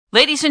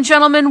Ladies and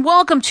gentlemen,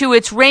 welcome to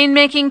It's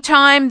Rainmaking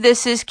Time.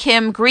 This is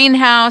Kim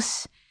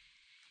Greenhouse.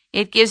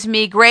 It gives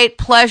me great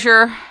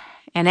pleasure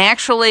and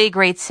actually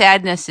great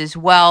sadness as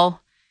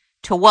well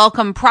to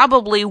welcome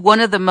probably one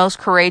of the most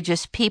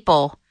courageous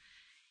people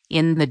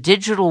in the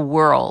digital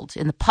world,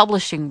 in the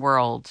publishing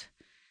world.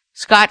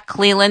 Scott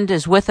Cleland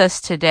is with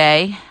us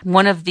today,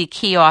 one of the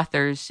key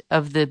authors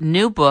of the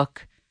new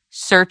book,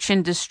 Search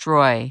and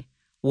Destroy: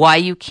 Why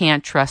You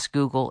Can't Trust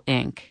Google,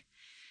 Inc.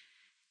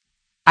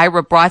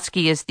 Ira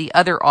Brodsky is the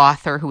other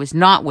author who is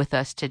not with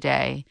us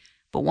today.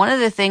 But one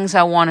of the things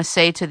I want to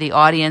say to the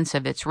audience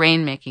of It's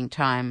Rainmaking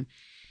Time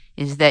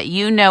is that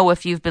you know,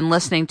 if you've been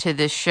listening to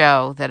this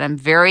show, that I'm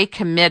very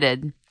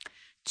committed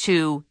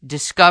to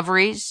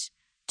discoveries,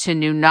 to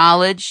new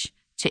knowledge,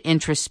 to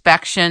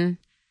introspection,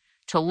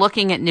 to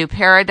looking at new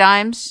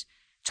paradigms,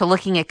 to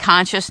looking at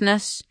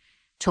consciousness,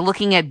 to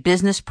looking at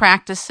business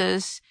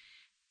practices,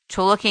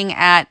 to looking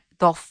at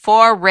the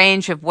far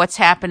range of what's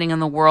happening in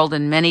the world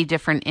in many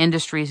different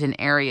industries and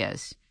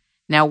areas.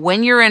 Now,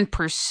 when you're in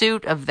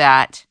pursuit of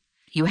that,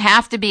 you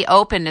have to be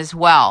open as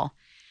well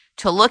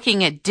to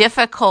looking at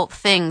difficult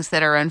things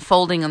that are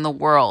unfolding in the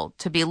world,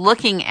 to be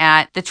looking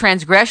at the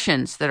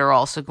transgressions that are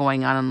also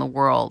going on in the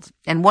world.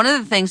 And one of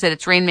the things that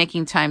It's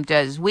Rainmaking Time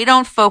does, we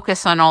don't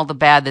focus on all the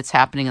bad that's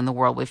happening in the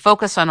world. We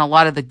focus on a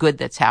lot of the good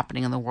that's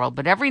happening in the world.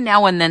 But every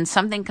now and then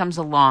something comes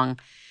along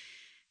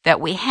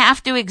that we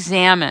have to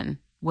examine,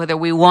 whether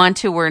we want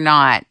to or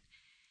not,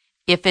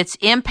 if it's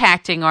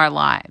impacting our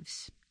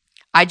lives.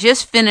 I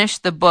just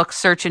finished the book,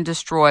 Search and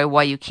Destroy: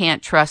 Why You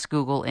Can't Trust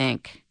Google,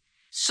 Inc.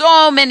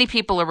 So many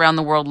people around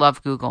the world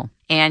love Google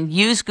and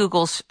use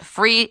Google's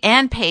free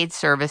and paid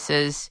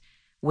services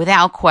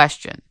without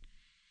question.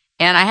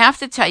 And I have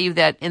to tell you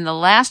that in the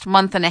last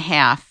month and a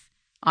half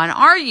on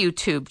our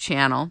YouTube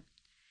channel,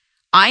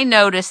 I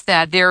noticed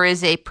that there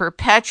is a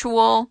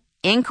perpetual,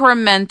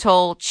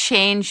 incremental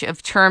change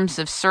of terms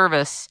of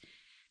service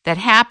that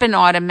happen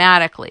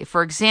automatically.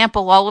 For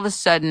example, all of a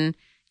sudden,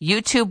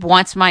 YouTube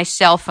wants my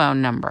cell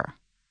phone number.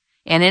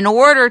 And in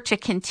order to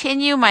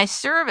continue my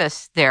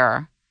service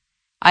there,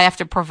 I have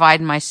to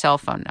provide my cell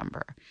phone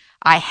number.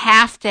 I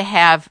have to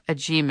have a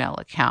Gmail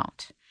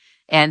account.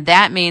 And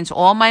that means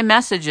all my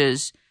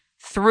messages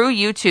through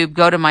YouTube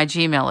go to my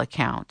Gmail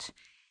account.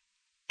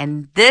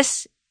 And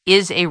this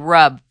is a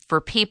rub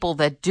for people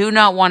that do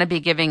not want to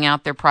be giving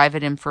out their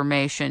private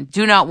information,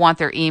 do not want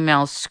their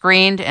emails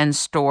screened and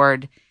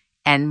stored,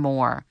 and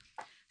more.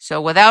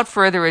 So without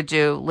further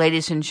ado,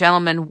 ladies and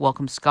gentlemen,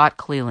 welcome Scott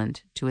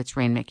Cleland to It's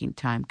Rainmaking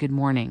Time. Good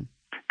morning.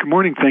 Good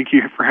morning. Thank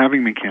you for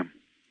having me, Kim.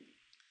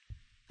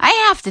 I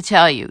have to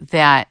tell you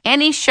that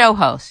any show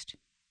host,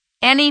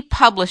 any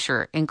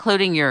publisher,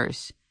 including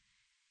yours,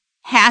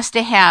 has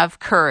to have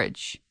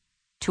courage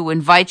to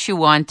invite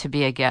you on to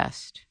be a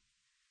guest.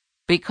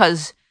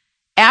 Because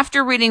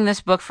after reading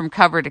this book from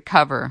cover to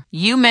cover,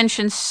 you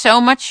mentioned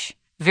so much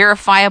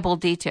verifiable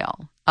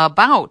detail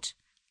about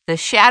the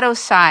shadow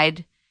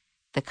side,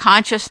 the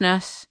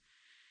consciousness,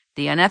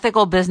 the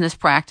unethical business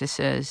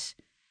practices,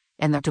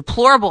 and the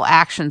deplorable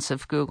actions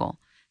of Google,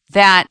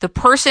 that the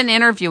person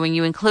interviewing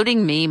you,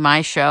 including me,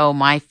 my show,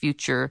 my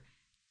future,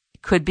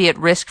 could be at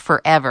risk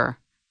forever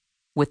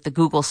with the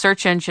Google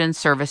search engine,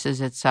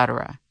 services,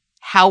 etc.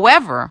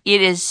 However,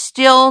 it is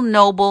still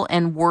noble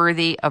and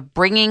worthy of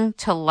bringing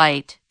to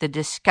light the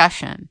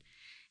discussion,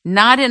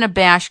 not in a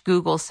bash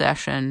Google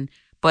session,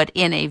 but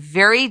in a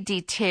very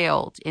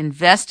detailed,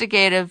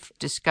 investigative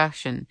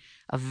discussion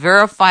of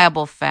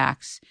verifiable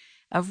facts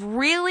of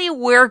really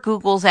where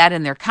Google's at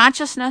in their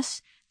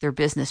consciousness, their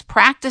business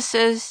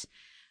practices,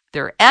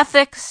 their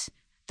ethics,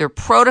 their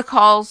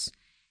protocols.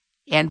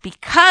 And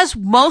because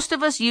most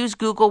of us use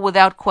Google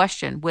without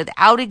question,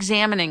 without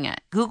examining it,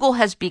 Google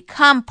has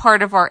become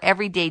part of our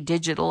everyday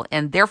digital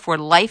and therefore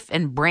life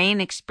and brain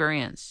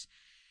experience.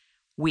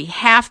 We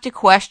have to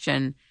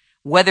question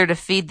whether to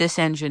feed this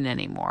engine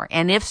anymore,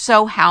 and if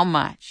so, how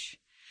much.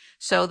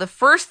 So the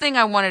first thing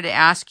I wanted to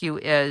ask you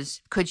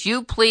is, could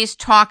you please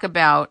talk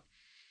about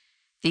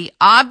the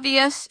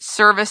obvious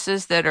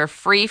services that are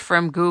free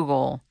from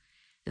Google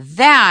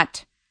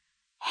that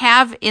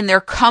have in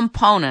their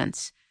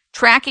components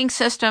tracking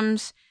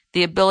systems,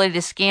 the ability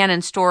to scan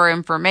and store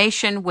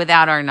information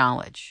without our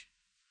knowledge?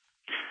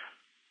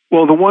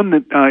 Well, the one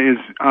that is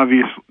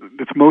obvious,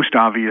 that's most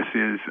obvious,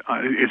 is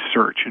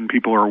search, and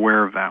people are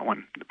aware of that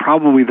one.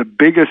 Probably the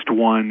biggest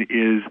one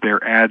is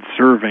their ad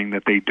serving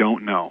that they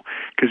don't know,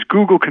 because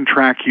Google can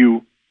track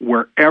you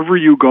wherever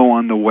you go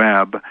on the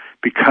web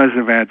because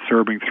of ad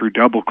serving through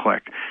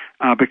DoubleClick.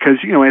 Because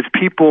as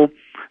people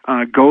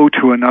go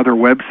to another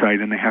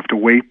website and they have to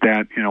wait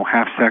that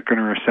half second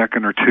or a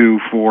second or two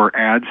for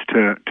ads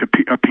to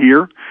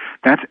appear,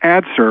 that's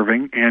ad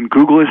serving, and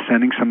Google is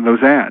sending some of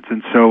those ads.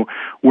 And so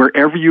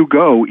wherever you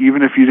go,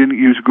 even if you didn't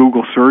use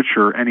Google Search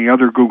or any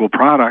other Google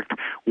product,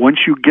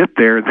 once you get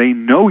there, they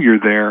know you're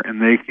there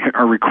and they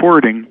are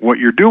recording what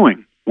you're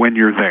doing when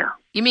you're there.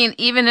 You mean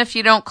even if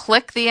you don't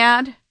click the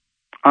ad?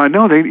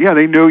 No,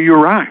 they know you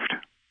arrived.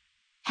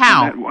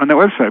 How? On that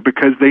website,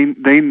 because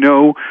they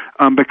know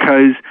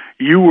because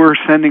you were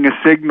sending a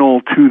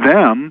signal to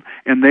them,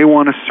 and they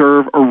want to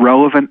serve a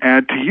relevant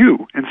ad to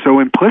you. And so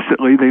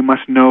implicitly, they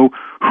must know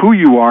who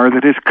you are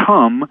that has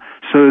come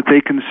so that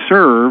they can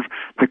serve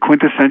the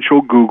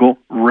quintessential Google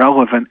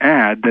relevant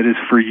ad that is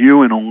for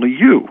you and only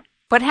you.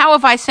 But how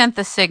have I sent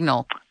the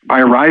signal?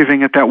 By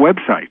arriving at that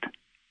website.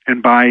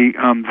 And by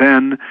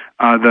then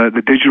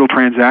the digital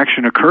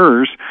transaction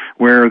occurs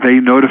where they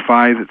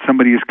notify that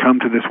somebody has come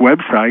to this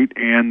website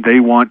and they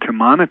want to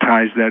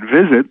monetize that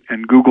visit,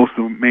 and Google's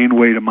the main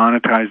way to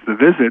monetize the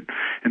visit.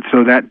 And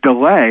so that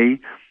delay,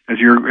 as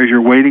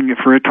you're waiting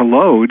for it to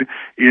load,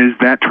 is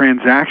that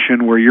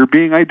transaction where you're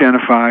being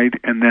identified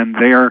and then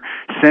they're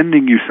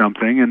sending you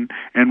something.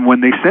 And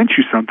when they sent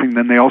you something,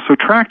 then they also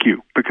track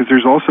you, because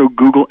there's also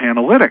Google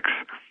Analytics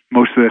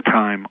most of the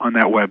time on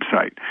that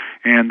website,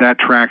 and that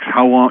tracks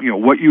how long,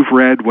 what you've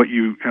read, what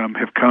you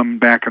have come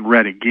back and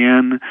read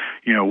again,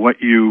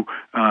 what you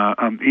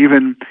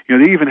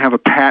they even have a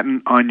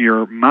patent on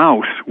your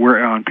mouse,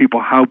 where on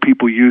how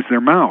people use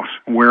their mouse,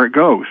 where it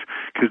goes,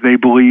 because they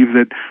believe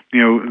that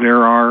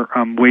there are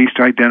ways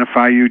to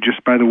identify you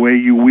just by the way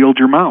you wield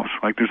your mouse.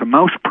 Like there's a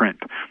mouse print,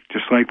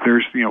 just like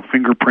there's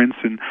fingerprints,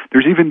 and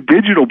there's even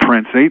digital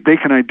prints. They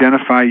can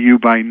identify you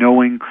by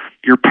knowing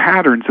your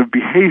patterns of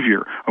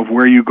behavior of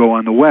where you go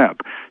on the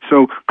web.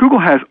 So Google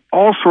has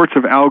all sorts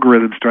of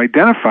algorithms to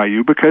identify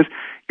you, because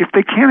if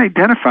they can't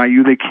identify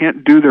you, they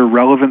can't do their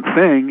relevant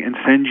thing and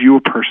send you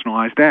a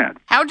personalized ad.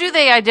 How do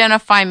they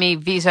identify me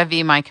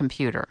vis-a-vis my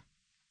computer?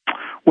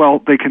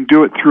 Well, they can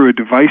do it through a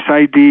device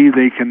ID.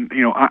 They can,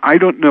 I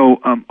don't know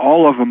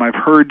all of them. I've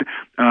heard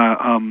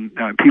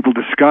people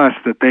discuss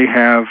that they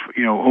have,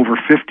 over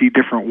 50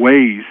 different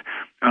ways,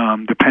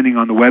 depending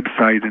on the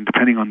website and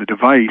depending on the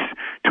device,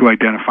 to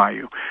identify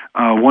you.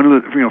 One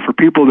of the, for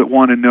people that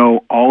want to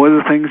know all of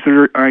the things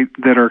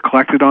that are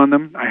collected on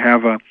them, I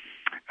have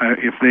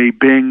if they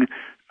Bing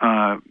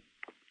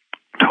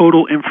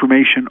total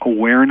information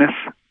awareness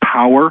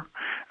power.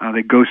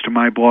 That goes to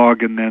my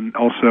blog, and then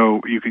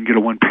also you can get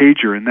a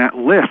one-pager, and that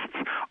lists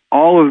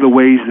all of the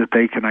ways that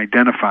they can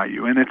identify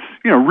you. And it's,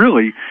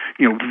 really,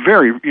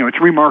 very,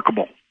 it's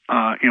remarkable.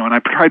 And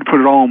I've tried to put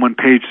it all on one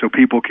page so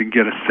people can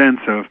get a sense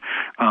of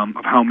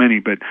how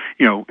many. But,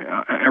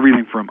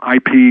 everything from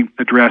IP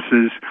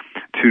addresses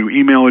to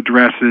email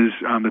addresses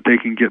that they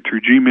can get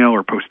through Gmail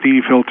or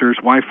Postini filters,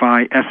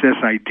 Wi-Fi,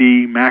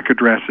 SSID, MAC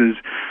addresses,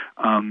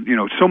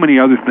 so many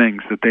other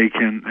things that they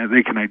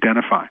can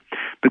identify.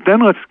 But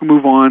then let's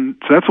move on.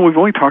 So that's what we've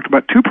only talked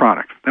about, two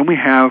products. Then we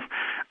have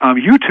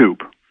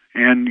YouTube.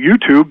 And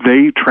YouTube,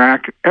 they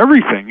track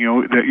everything.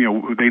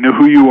 They know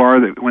who you are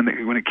when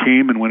it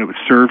came and when it was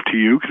served to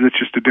you, because it's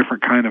just a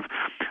different kind of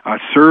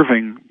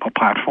serving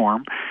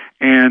platform.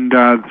 And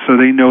so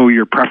they know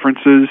your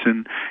preferences.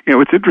 And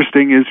what's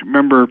interesting is,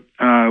 remember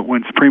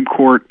when Supreme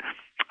Court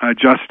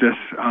justice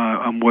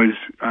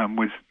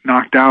was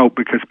knocked out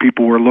because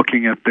people were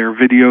looking at their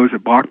videos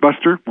at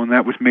Blockbuster when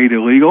that was made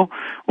illegal.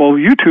 Well,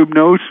 YouTube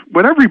knows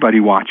what everybody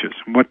watches,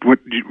 what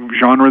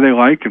genre they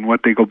like, and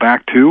what they go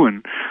back to,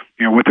 and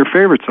what their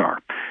favorites are.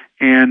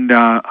 And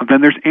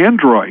then there's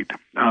Android.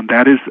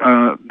 That is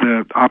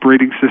the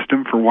operating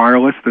system for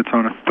wireless that's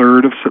on a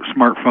third of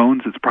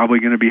smartphones. It's probably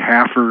going to be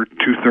half or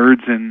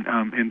two-thirds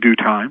in due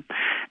time.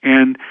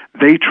 And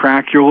they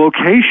track your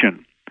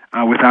location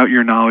without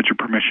your knowledge or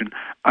permission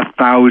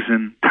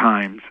 1,000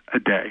 times a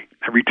day,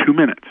 every 2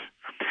 minutes.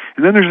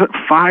 And then there's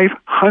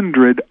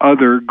 500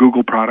 other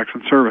Google products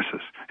and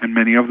services, and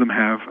many of them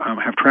have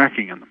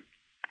tracking in them.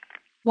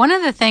 One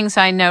of the things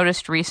I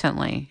noticed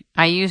recently,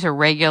 I use a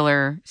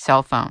regular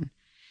cell phone.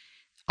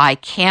 I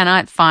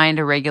cannot find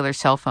a regular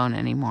cell phone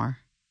anymore.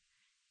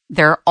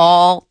 They're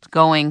all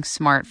going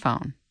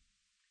smartphone.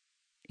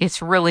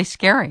 It's really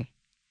scary.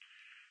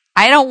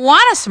 I don't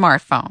want a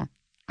smartphone.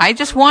 I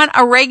just want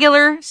a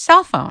regular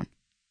cell phone.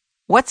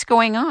 What's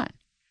going on?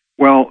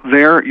 Well,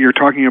 there you're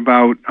talking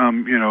about,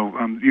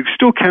 you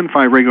still can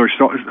find regular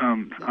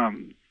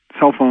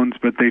cell phones,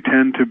 but they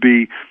tend to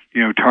be,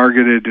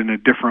 targeted in a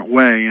different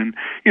way. And,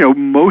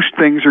 most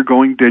things are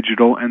going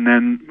digital, and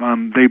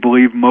then they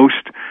believe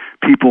most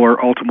people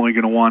are ultimately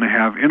going to want to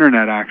have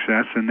internet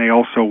access, and they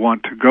also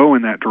want to go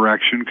in that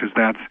direction because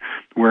that's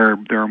where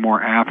there are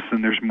more apps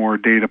and there's more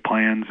data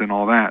plans and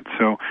all that.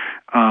 So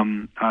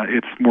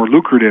it's more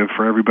lucrative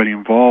for everybody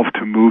involved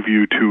to move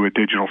you to a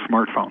digital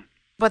smartphone.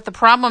 But the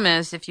problem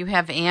is, if you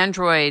have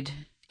Android,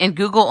 and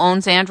Google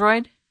owns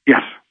Android?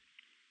 Yes.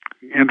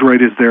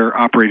 Android is their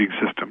operating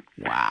system.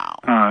 Wow.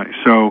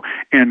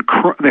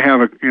 They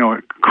have a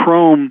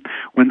Chrome.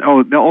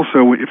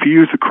 Also, if you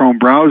use the Chrome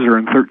browser,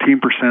 and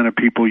 13% of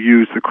people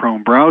use the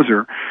Chrome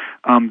browser,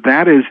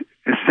 that is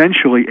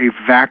essentially a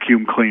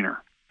vacuum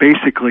cleaner.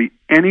 Basically,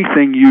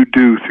 anything you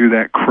do through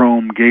that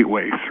Chrome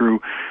gateway, through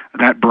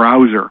that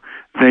browser,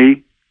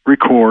 they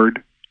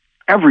record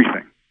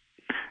everything.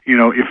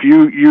 If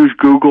you use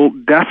Google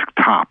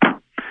Desktop,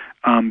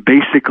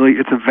 basically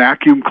it's a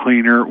vacuum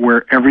cleaner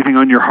where everything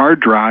on your hard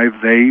drive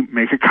they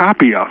make a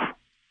copy of.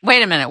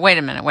 Wait a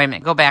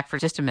minute. Go back for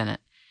just a minute.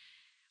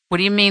 What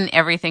do you mean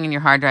everything in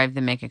your hard drive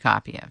they make a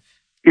copy of?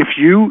 if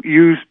you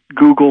use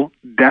Google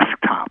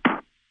Desktop,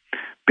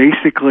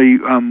 basically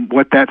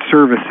what that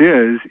service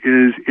is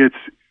it's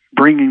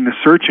bringing the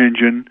search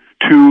engine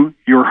to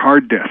your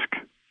hard disk.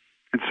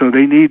 And so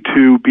they need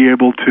to be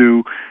able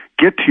to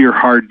get to your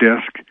hard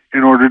disk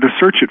in order to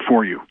search it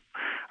for you.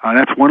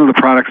 That's one of the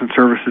products and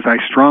services I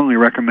strongly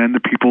recommend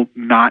that people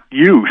not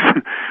use,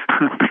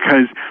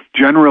 because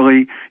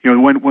generally,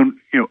 when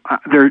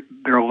there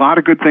are a lot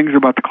of good things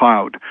about the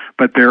cloud,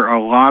 but there are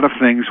a lot of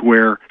things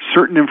where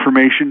certain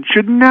information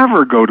should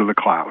never go to the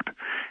cloud,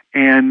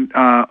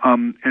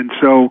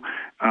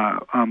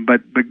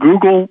 but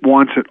Google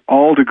wants it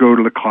all to go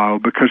to the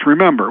cloud, because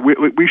remember,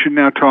 we should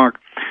now talk,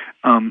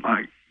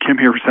 Kim,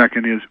 here for a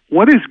second, is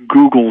what is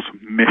Google's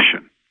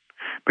mission?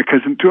 Because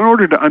in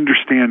order to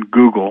understand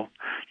Google,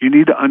 you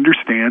need to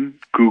understand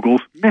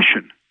Google's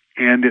mission.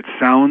 And it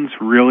sounds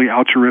really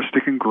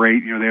altruistic and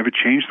great. They have a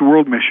change the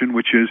world mission,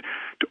 which is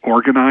to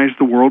organize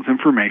the world's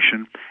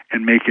information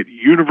and make it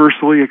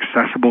universally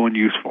accessible and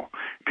useful.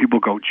 People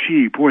go,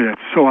 gee, boy,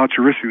 that's so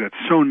altruistic.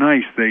 That's so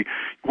nice. They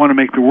want to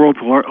make the world's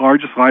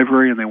largest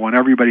library, and they want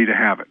everybody to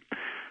have it.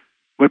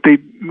 What the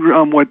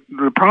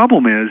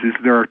problem is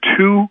there are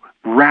two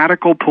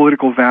radical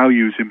political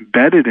values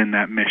embedded in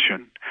that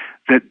mission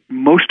that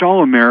most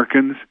all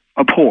Americans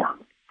abhor.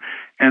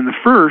 And the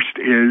first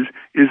is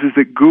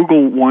that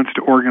Google wants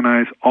to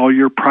organize all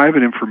your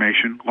private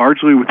information,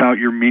 largely without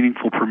your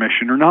meaningful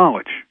permission or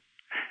knowledge,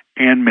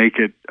 and make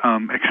it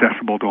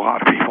accessible to a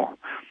lot of people.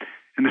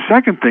 And the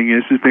second thing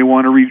is they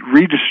want to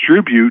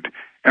redistribute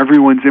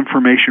everyone's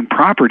information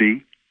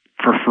property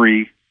for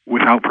free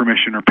without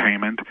permission or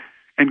payment,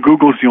 and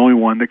Google's the only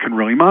one that can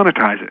really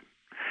monetize it.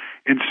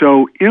 And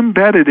so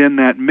embedded in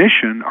that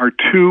mission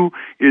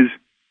is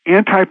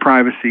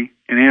anti-privacy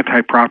and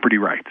anti-property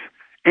rights,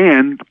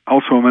 and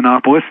also a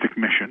monopolistic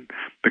mission,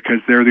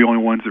 because they're the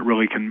only ones that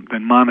really can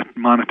then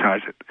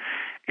monetize it.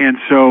 And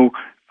so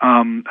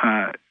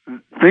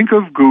think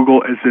of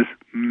Google as this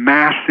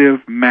massive,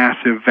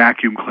 massive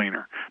vacuum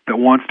cleaner that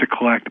wants to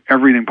collect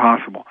everything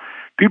possible.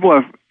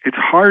 It's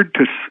hard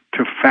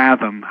to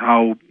fathom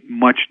how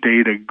much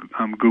data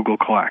Google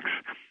collects.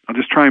 I'll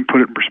just try and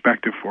put it in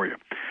perspective for you.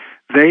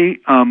 They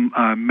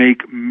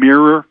make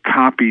mirror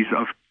copies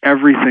of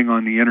everything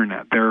on the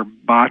internet. Their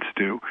bots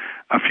do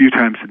a few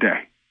times a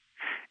day.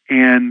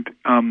 And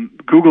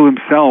Google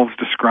themselves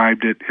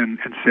described it and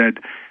said,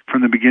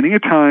 from the beginning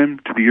of time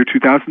to the year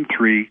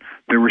 2003,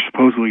 there were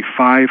supposedly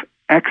 5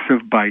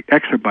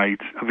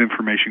 exabytes of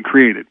information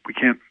created.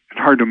 It's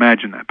hard to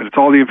imagine that, but it's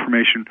all the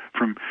information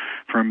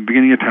from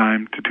beginning of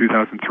time to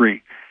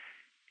 2003.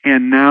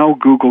 And now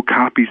Google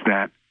copies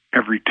that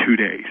every 2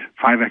 days,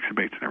 5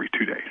 exabytes in every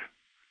 2 days.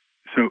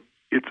 So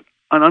it's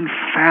an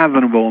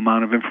unfathomable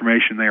amount of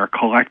information they are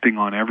collecting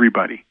on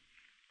everybody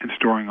and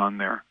storing on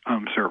their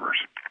servers.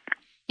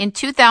 In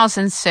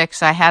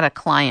 2006, I had a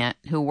client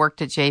who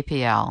worked at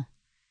JPL,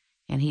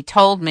 and he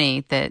told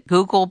me that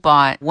Google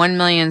bought 1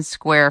 million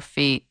square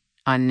feet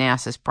on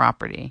NASA's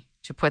property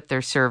to put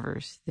their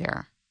servers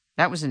there.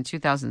 That was in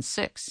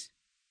 2006.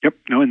 Yep.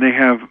 No, and they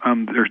have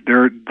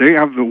they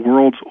have the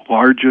world's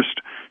largest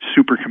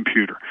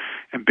supercomputer,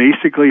 and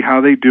basically how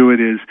they do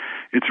it is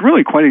it's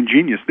really quite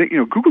ingenious.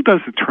 Google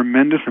does a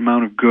tremendous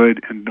amount of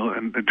good and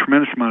a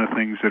tremendous amount of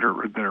things that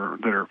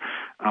are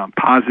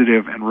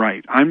positive and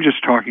right. I'm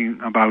just talking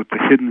about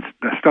the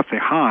stuff they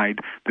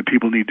hide that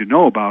people need to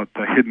know about,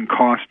 the hidden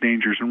costs,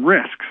 dangers, and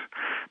risks.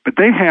 But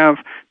they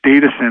have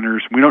data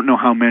centers. We don't know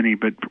how many,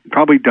 but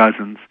probably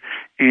dozens.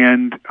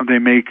 And they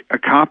make a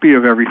copy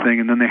of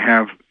everything, and then they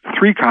have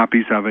 3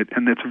 copies of it,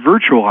 and it's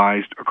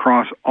virtualized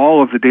across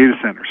all of the data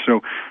centers.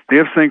 So they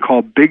have something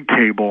called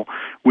Bigtable,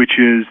 which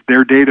is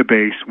their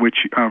database,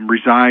 which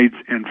resides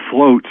and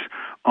floats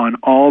on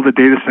all the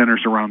data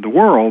centers around the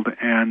world,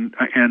 and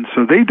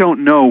so they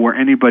don't know where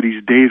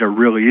anybody's data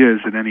really is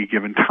at any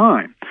given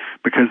time,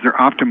 because they're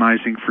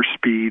optimizing for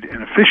speed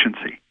and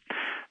efficiency.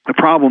 The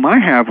problem I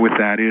have with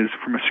that is,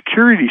 from a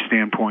security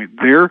standpoint,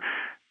 their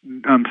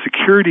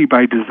security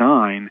by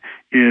design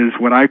is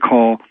what I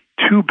call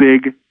too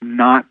big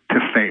not to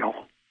fail.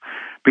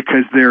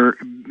 Because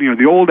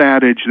the old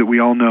adage that we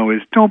all know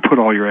is, don't put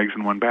all your eggs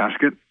in one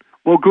basket.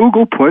 Well,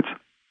 Google puts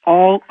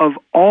all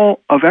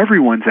of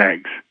everyone's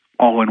eggs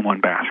all in one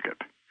basket.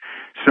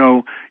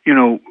 So,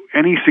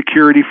 any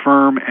security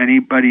firm,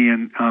 anybody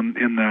in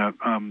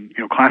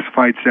the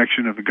classified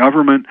section of the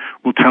government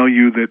will tell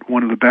you that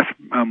one of the best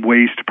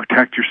ways to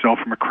protect yourself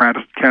from a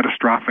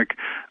catastrophic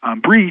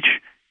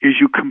breach is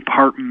you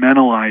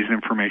compartmentalize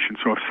information.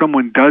 So if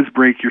someone does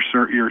break your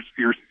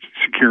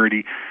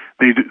security,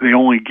 they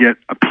only get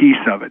a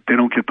piece of it. They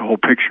don't get the whole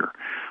picture.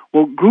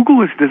 Well, Google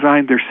has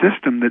designed their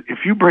system that if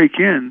you break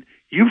in,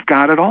 you've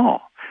got it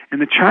all.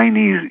 And the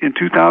Chinese in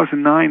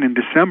 2009 in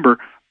December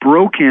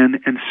broke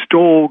in and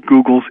stole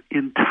Google's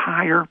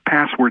entire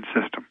password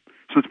system.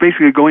 So it's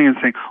basically going and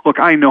saying, look,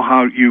 I know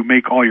how you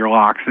make all your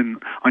locks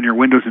and on your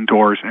windows and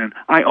doors, and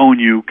I own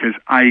you because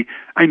I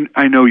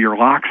know your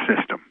lock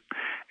system.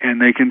 And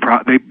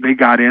they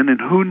got in, and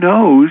who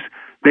knows,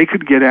 they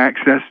could get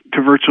access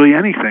to virtually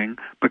anything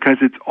because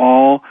it's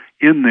all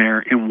in there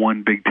in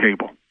one big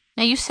table.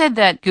 Now, you said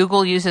that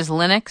Google uses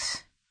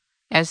Linux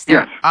as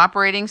their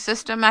operating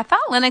system. I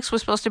thought Linux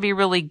was supposed to be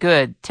really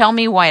good. Tell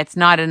me why it's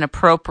not an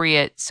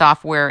appropriate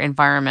software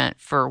environment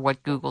for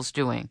what Google's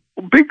doing.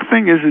 Big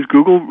thing is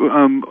Google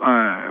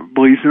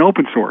believes in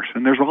open source,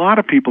 and there's a lot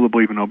of people that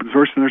believe in open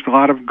source, and there's a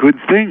lot of good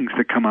things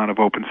that come out of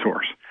open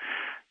source.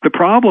 The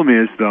problem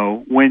is,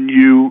 though, when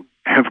you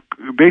have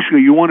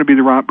basically you want to be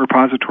the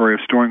repository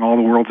of storing all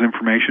the world's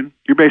information,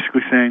 you're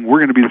basically saying we're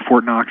going to be the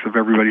Fort Knox of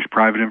everybody's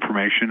private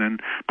information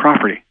and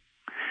property.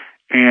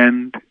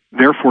 And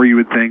therefore you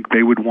would think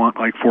they would want,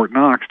 like Fort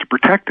Knox, to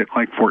protect it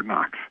like Fort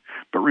Knox.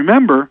 But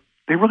remember,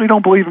 they really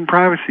don't believe in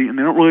privacy, and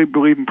they don't really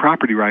believe in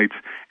property rights,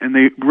 and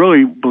they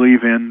really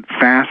believe in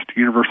fast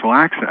universal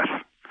access.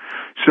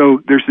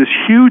 So there's this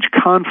huge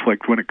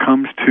conflict when it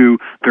comes to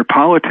their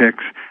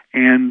politics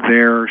and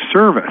their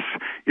service,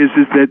 is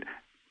that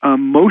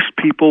most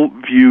people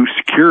view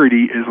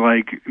security as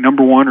like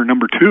number one or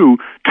number two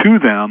to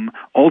them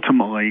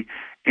ultimately.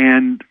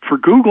 And for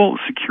Google,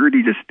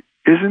 security just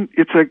isn't,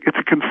 it's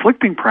a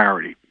conflicting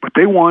priority. What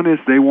they want is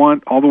they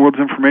want all the world's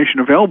information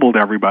available to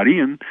everybody,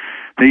 and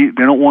they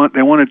want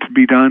it to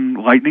be done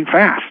lightning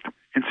fast.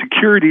 And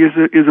security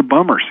is a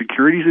bummer.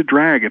 Security is a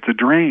drag. It's a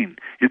drain.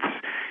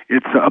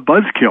 It's a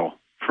buzzkill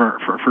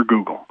for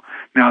Google.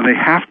 Now they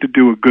have to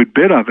do a good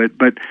bit of it,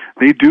 but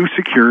they do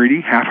security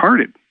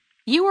half-hearted.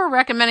 You were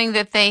recommending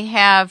that they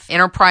have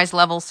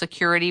enterprise-level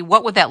security.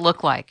 What would that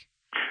look like?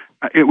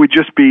 It would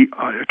just be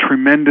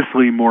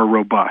tremendously more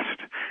robust.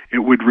 It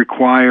would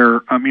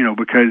require,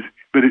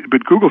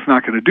 but Google's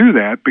not going to do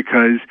that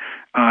because,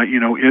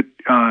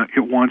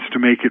 it wants to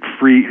make it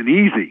free and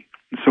easy.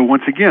 And so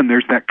once again,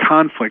 there's that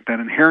conflict, that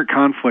inherent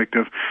conflict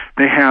of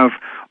they have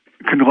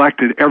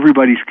collected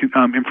everybody's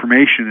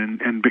information,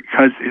 and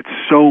because it's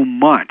so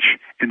much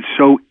and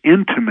so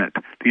intimate,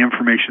 the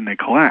information they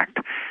collect,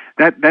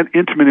 that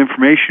intimate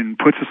information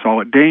puts us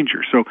all at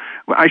danger. So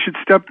I should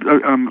step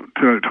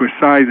to a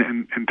side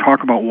and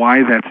talk about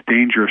why that's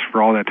dangerous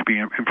for all that to be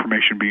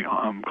information being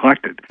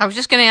collected. I was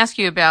just going to ask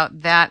you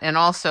about that, and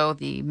also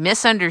the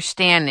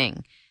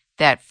misunderstanding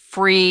that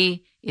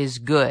free is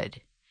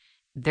good.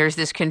 There's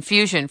this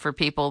confusion for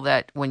people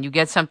that when you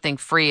get something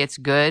free, it's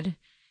good.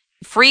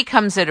 Free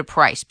comes at a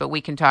price, but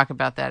we can talk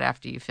about that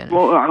after you finish.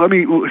 Well, let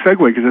me segue,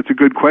 because that's a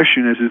good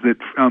question, is that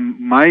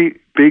my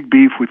big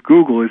beef with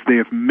Google is they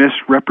have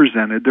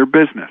misrepresented their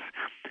business.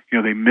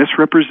 They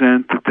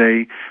misrepresent that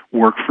they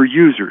work for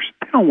users.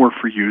 They don't work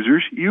for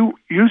users.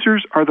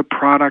 Users are the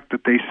product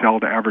that they sell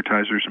to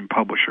advertisers and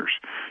publishers.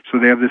 So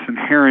they have this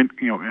inherent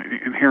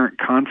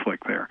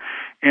conflict there.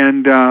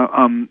 And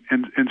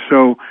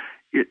so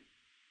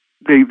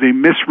they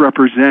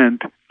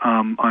misrepresent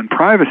on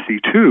privacy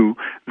too,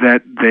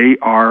 that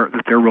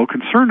they're real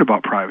concerned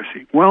about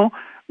privacy. Well,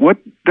 what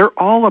they're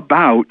all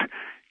about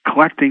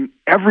collecting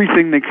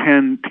everything they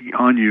can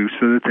on you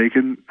so that they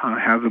can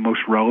have the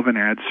most relevant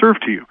ads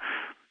served to you.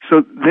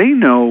 So they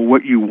know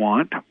what you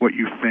want, what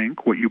you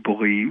think, what you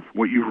believe,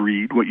 what you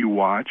read, what you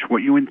watch,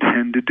 what you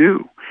intend to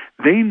do.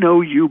 They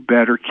know you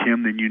better,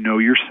 Kim, than you know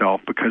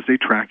yourself, because they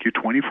track you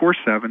 24/7,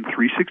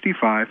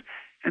 365,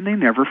 and they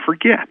never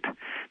forget.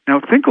 Now,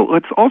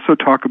 let's also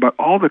talk about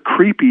all the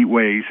creepy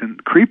ways,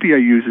 and creepy I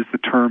use is the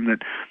term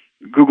that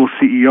Google's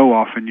CEO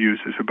often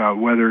uses about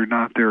whether or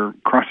not they're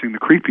crossing the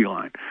creepy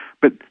line.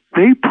 But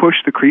they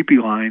push the creepy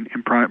line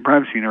in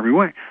privacy in every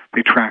way.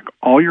 They track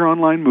all your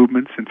online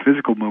movements and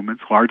physical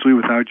movements, largely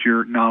without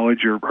your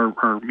knowledge or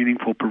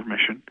meaningful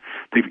permission.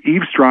 They've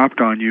eavesdropped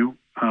on you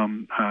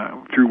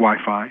through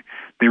Wi-Fi.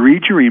 They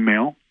read your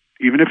email,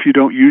 even if you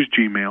don't use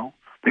Gmail.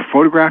 They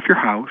photograph your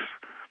house.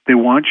 They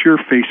want your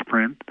face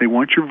print. They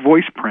want your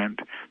voice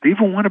print. They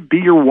even want to be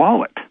your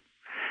wallet.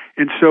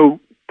 And so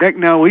that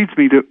now leads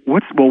me to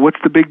what's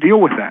the big deal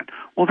with that?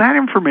 Well, that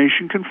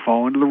information can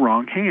fall into the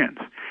wrong hands.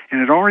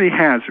 And it already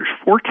has. There's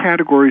 4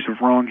 categories of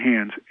wrong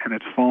hands, and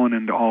it's fallen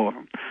into all of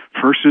them.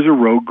 First is a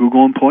rogue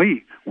Google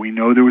employee. We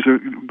know there was a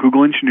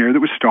Google engineer that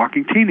was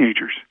stalking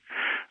teenagers.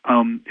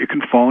 It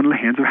can fall into the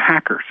hands of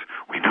hackers.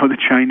 We know the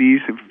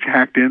Chinese have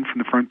hacked in from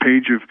the front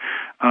page of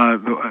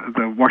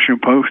the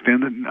Washington Post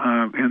and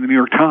the New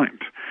York Times.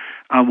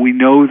 We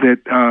know that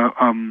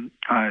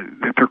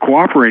they're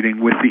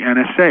cooperating with the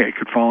NSA. It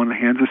could fall in the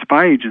hands of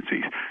spy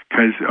agencies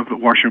because of the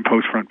Washington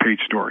Post front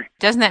page story.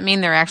 Doesn't that mean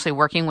they're actually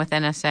working with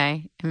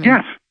NSA?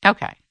 Yes.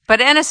 Okay.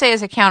 But NSA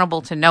is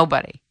accountable to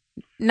nobody,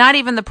 not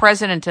even the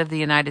President of the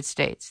United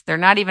States. They're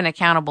not even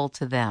accountable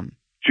to them.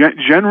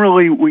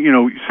 Generally,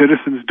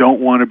 citizens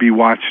don't want to be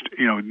watched.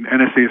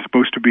 NSA is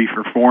supposed to be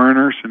for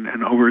foreigners and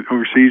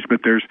overseas,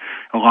 but there's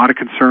a lot of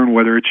concern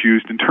whether it's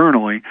used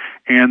internally.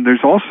 And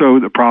there's also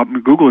the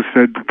problem, Google has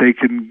said that they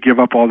can give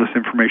up all this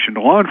information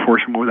to law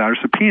enforcement without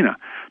a subpoena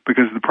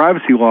because the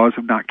privacy laws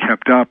have not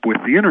kept up with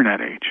the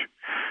Internet age.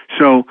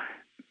 So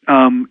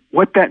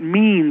what that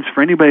means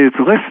for anybody that's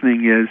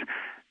listening is,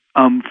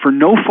 for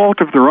no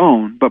fault of their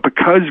own, but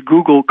because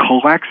Google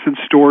collects and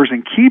stores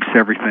and keeps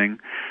everything,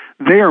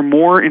 they are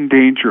more in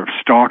danger of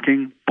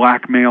stalking,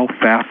 blackmail,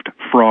 theft,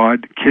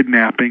 fraud,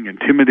 kidnapping,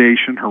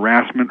 intimidation,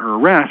 harassment, or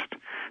arrest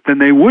than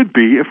they would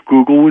be if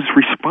Google was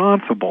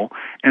responsible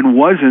and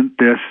wasn't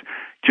this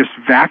just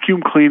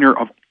vacuum cleaner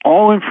of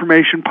all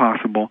information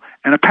possible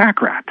and a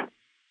pack rat.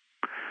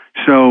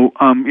 So,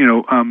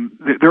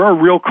 there are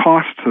real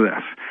costs to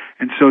this.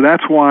 And so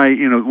that's why,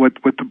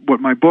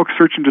 what my book,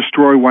 Search and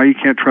Destroy, Why You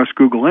Can't Trust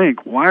Google Inc.,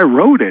 why I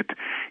wrote it,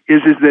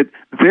 is that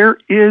there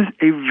is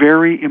a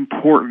very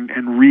important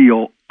and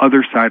real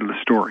other side of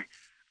the story.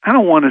 I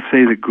don't want to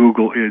say that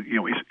Google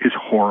is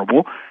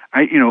horrible.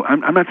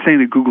 I'm not saying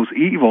that Google's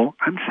evil.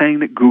 I'm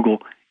saying that Google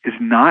is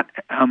not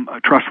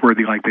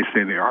trustworthy like they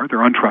say they are.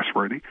 They're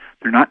untrustworthy.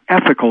 They're not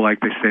ethical like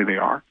they say they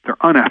are. They're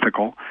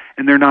unethical.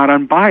 And they're not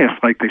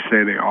unbiased like they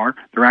say they are.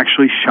 They're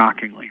actually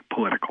shockingly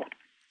political.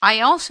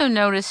 I also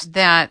noticed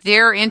that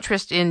their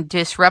interest in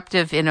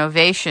disruptive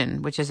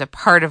innovation, which is a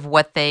part of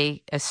what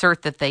they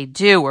assert that they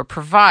do or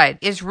provide,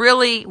 is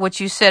really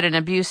what you said, an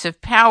abuse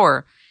of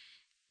power.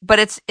 But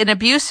it's an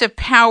abuse of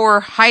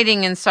power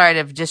hiding inside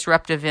of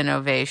disruptive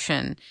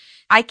innovation.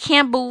 I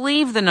can't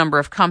believe the number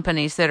of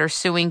companies that are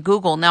suing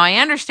Google. Now, I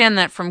understand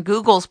that from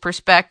Google's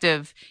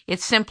perspective,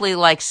 it's simply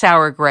like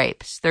sour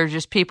grapes. They're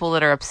just people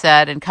that are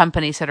upset and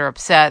companies that are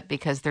upset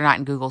because they're not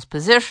in Google's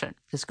position,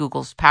 because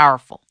Google's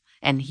powerful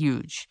and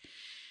huge.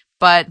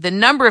 But the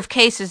number of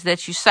cases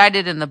that you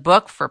cited in the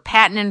book for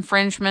patent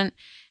infringement,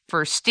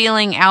 for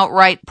stealing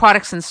outright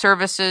products and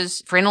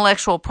services, for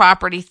intellectual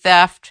property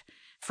theft,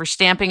 for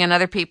stamping on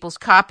other people's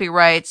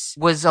copyrights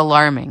was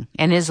alarming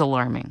and is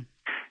alarming.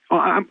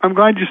 Well, I'm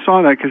glad you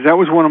saw that, because that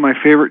was one of my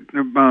favorite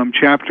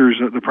chapters,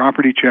 the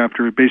property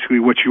chapter, basically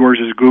what's yours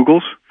is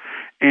Google's,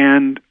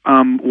 and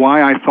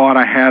why I thought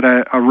I had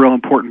a real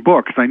important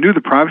book, because I knew the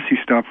privacy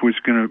stuff was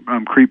going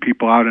to creep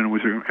people out and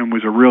was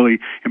a really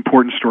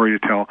important story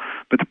to tell.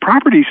 But the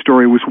property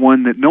story was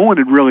one that no one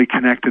had really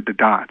connected the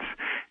dots.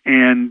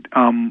 And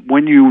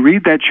when you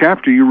read that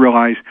chapter, you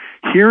realize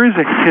here is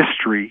a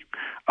history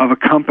of a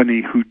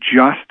company who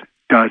just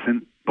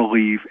doesn't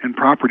believe in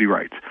property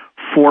rights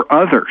for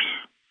others.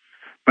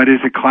 But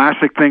it's a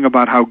classic thing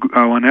about how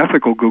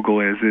unethical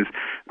Google is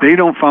they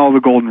don't follow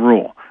the golden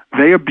rule.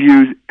 They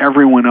abuse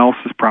everyone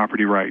else's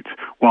property rights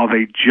while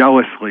they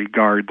jealously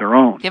guard their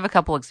own. Give a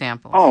couple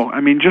examples.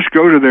 Just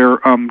go to their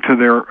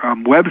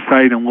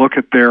website and look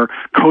at their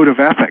code of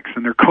ethics.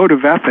 And their code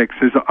of ethics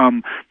is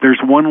there's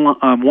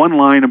one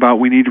line about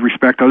we need to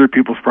respect other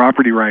people's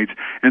property rights,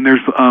 and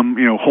there's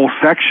whole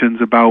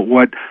sections about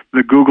what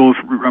the Google's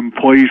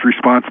employees'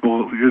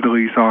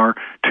 responsibilities are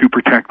to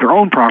protect their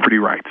own property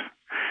rights.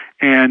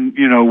 And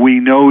we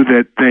know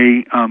that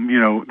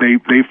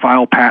they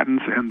file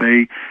patents and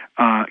they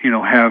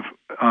have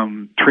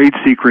trade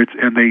secrets,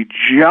 and they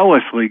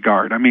jealously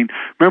guard. I mean,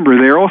 remember,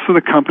 they're also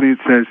the company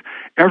that says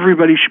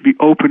everybody should be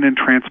open and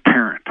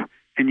transparent,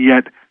 and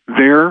yet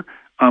their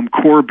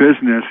core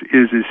business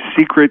is as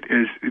secret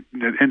as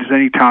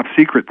any top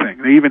secret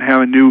thing. They even have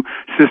a new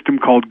system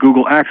called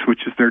Google X,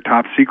 which is their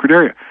top secret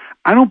area.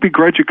 I don't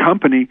begrudge a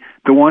company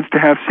that wants to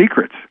have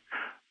secrets.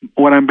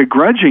 What I'm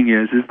begrudging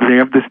is they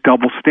have this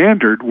double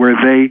standard where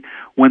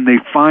when they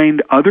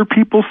find other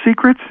people's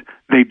secrets,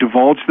 they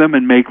divulge them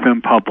and make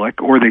them public,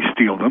 or they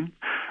steal them,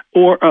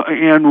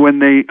 and when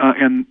they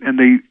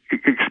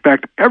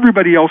expect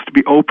everybody else to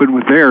be open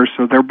with theirs,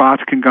 so their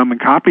bots can come and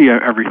copy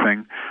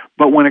everything.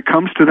 But when it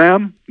comes to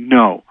them,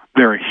 no,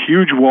 they're a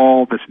huge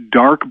wall, this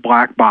dark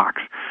black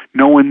box.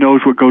 No one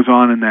knows what goes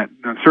on in that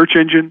search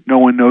engine. No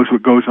one knows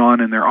what goes on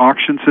in their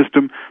auction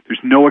system. There's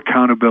no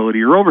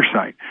accountability or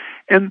oversight.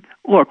 And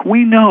look,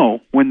 we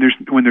know when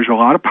there's a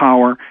lot of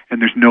power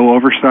and there's no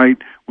oversight,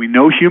 we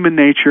know human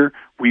nature,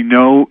 we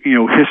know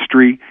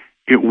history,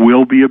 it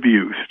will be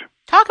abused.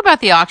 Talk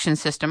about the auction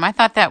system. I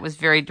thought that was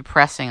very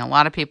depressing. A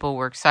lot of people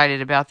were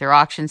excited about their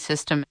auction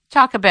system.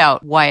 Talk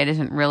about why it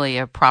isn't really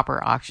a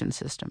proper auction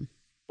system.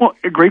 Well,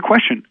 a great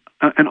question.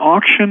 An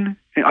auction,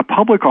 a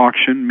public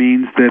auction,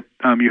 means that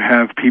you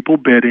have people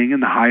bidding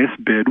and the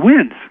highest bid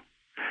wins.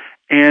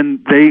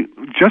 And they,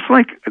 just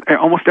like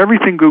almost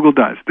everything Google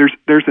does,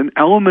 there's an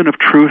element of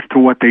truth to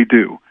what they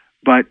do.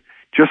 But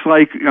just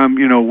like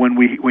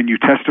when you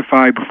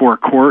testify before a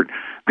court,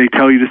 they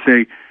tell you to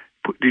say,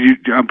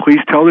 please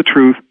tell the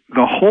truth,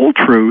 the whole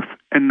truth,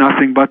 and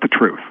nothing but the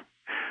truth.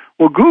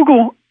 Well,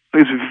 Google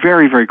is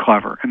very, very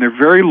clever, and they're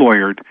very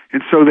lawyered,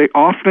 and so they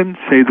often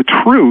say the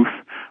truth,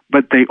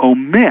 but they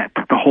omit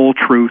the whole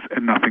truth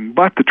and nothing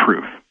but the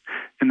truth.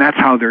 And that's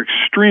how they're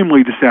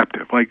extremely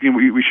deceptive. Like,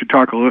 we should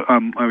talk a little,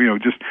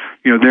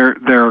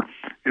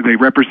 they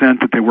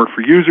represent that they work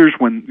for users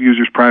when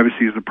users'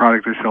 privacy is the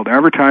product they sell to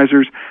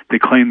advertisers. They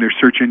claim their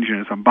search engine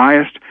is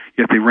unbiased,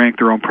 yet they rank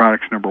their own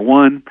products number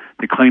one.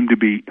 They claim to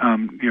be,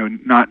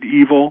 not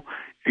evil,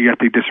 yet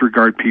they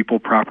disregard people,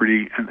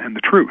 property, and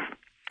the truth.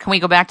 Can we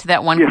go back to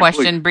that one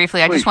question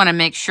briefly? Please. I just want to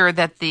make sure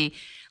that the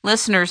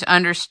listeners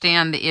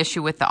understand the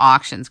issue with the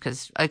auctions,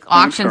 because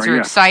auctions are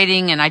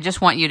exciting, and I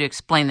just want you to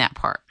explain that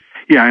part.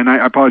 Yeah, and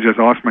I apologize.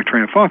 I lost my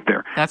train of thought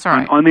there. That's all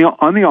right. On the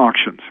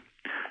auctions.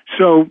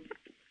 So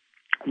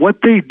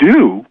what they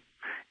do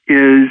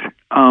is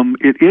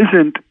it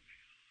isn't.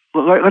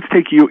 Let's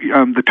take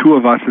the two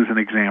of us as an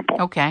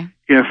example. Okay.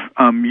 if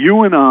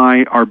you and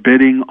I are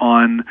bidding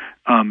on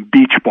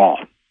beach ball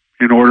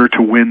in order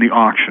to win the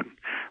auction,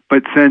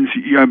 but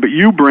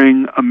you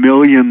bring 1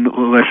 million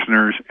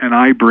listeners and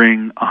I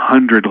bring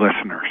 100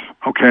 listeners,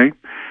 okay?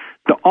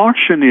 The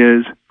auction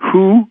is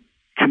who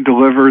can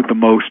deliver the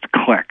most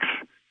clicks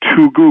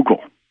to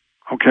Google,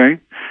 okay?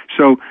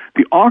 So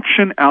the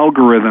auction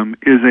algorithm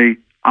is a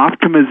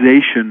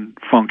optimization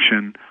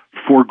function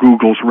for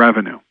Google's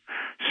revenue.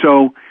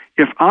 So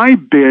if I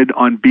bid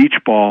on beach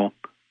ball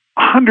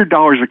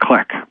 $100 a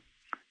click,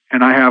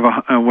 and I have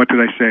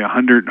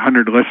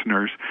 100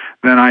 listeners,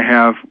 then I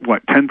have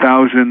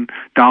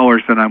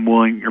 $10,000 that I'm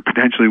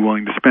potentially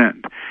willing to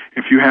spend.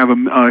 If you have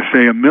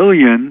say 1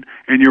 million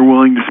and you're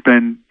willing to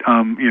spend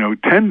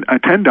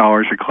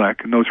 $10 a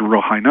click, and those are real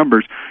high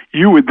numbers,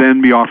 you would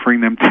then be offering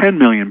them 10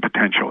 million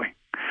potentially.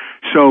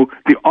 So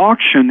the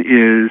auction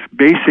is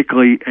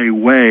basically a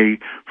way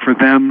for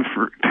them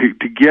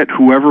to get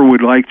whoever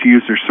would like to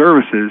use their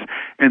services,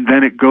 and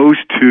then it goes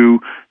to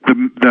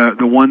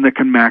the one that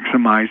can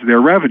maximize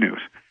their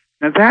revenues.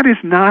 Now that is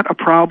not a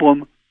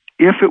problem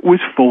if it was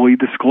fully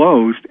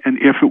disclosed and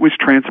if it was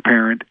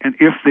transparent and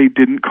if they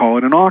didn't call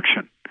it an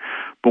auction.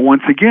 But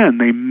once again,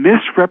 they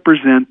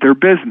misrepresent their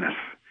business.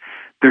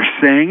 They're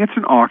saying it's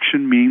an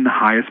auction, meaning the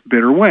highest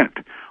bidder went.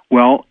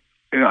 Well,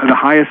 the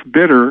highest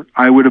bidder,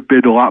 I would have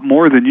bid a lot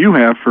more than you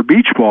have for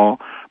beach ball,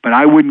 but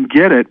I wouldn't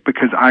get it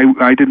because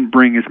I didn't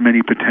bring as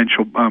many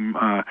potential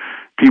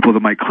people that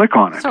might click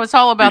on it. So it's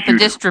all about the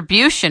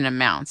distribution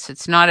amounts.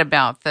 It's not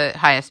about the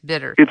highest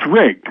bidder. It's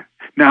rigged.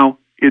 Now,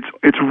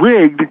 it's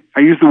rigged. I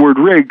use the word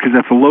rigged because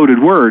that's a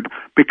loaded word,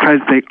 because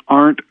they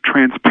aren't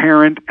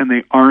transparent and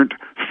they aren't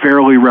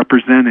fairly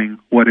representing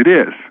what it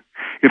is.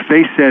 If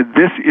they said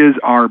this is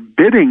our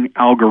bidding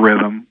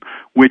algorithm,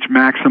 which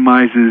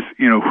maximizes,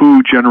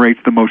 who generates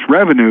the most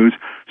revenues,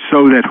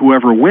 so that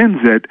whoever wins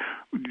it,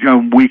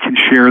 we can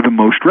share the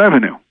most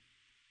revenue.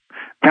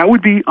 That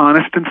would be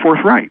honest and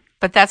forthright.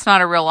 But that's not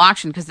a real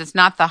auction because it's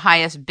not the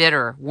highest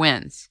bidder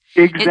wins.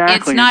 Exactly.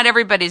 It's not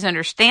everybody's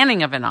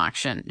understanding of an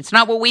auction. It's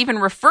not what we even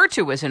refer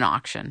to as an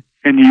auction.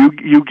 And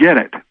you get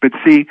it. But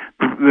see,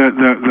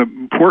 the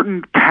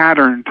important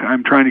pattern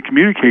I'm trying to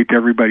communicate to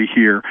everybody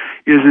here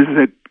is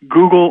that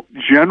Google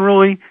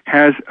generally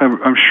has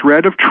a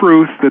shred of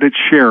truth that it's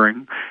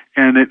sharing,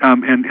 and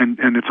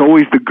it's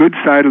always the good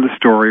side of the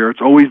story, or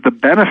it's always the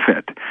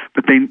benefit,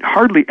 but they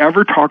hardly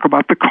ever talk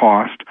about the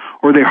cost,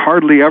 or they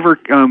hardly ever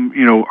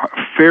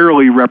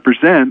fairly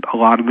represent a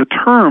lot of the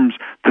terms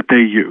that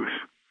they use.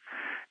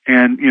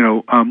 And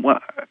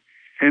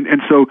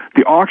so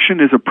the auction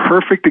is a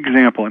perfect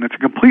example, and it's a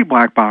complete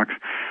black box.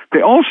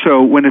 They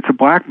also, when it's a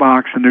black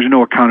box and there's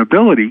no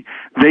accountability,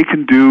 they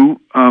can do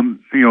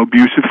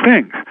abusive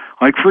things.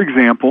 Like, for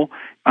example,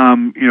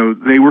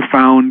 they were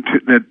found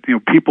that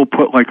people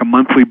put like a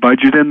monthly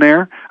budget in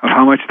there of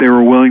how much they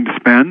were willing to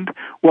spend.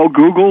 Well,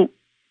 Google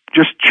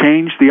just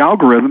change the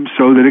algorithm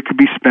so that it could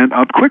be spent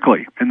up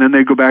quickly. And then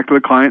they go back to the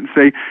client and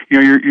say,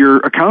 your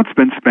account's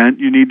been spent,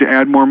 you need to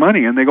add more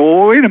money. And they go,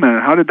 well, wait a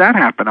minute, how did that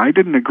happen? I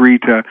didn't agree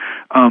to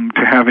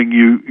having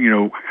you,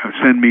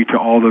 send me to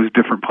all those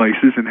different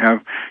places and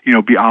have,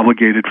 be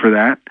obligated for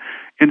that.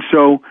 And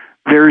so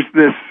there's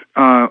this,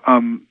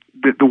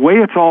 the way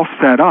it's all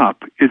set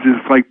up is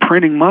it's like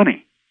printing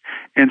money.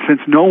 And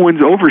since no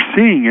one's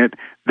overseeing it,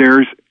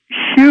 there's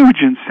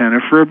huge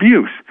incentive for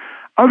abuse.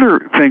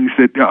 Other things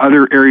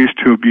other areas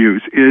to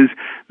abuse is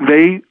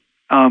they,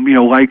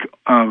 like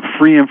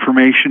free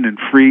information and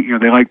free,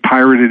 they like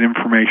pirated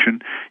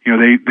information.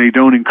 They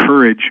don't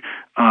encourage,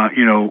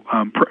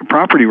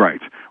 property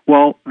rights.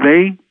 Well,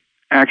 they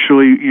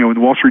actually, the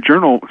Wall Street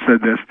Journal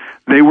said this,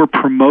 they were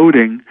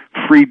promoting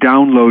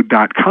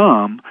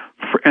freedownload.com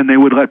and they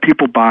would let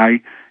people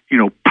buy,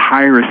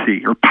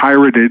 piracy or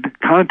pirated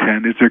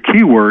content is their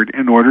keyword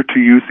in order to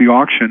use the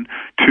auction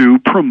to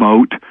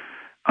promote,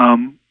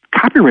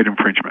 copyright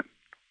infringement.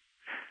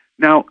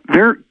 Now,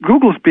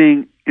 Google's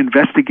being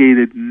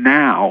investigated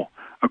now,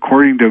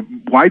 according to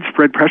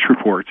widespread press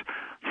reports,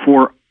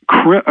 for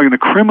a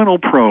criminal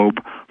probe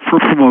for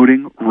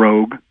promoting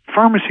rogue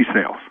pharmacy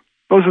sales.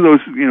 Those are those,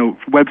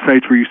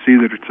 websites where you see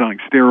that are selling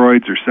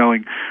steroids or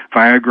selling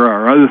Viagra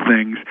or other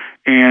things,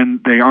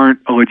 and they aren't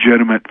a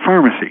legitimate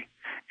pharmacy.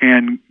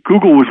 And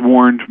Google was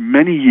warned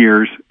many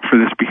years for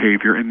this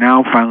behavior, and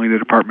now finally the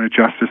Department of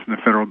Justice and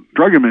the Federal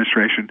Drug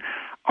Administration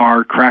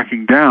are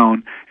cracking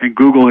down, and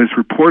Google has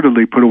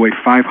reportedly put away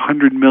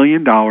 $500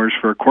 million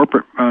for a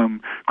corporate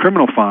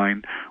criminal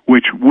fine,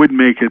 which would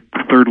make it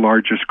the third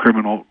largest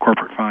criminal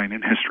corporate fine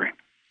in history.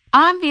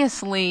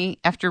 Obviously,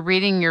 after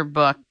reading your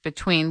book,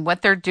 between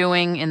what they're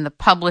doing in the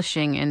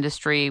publishing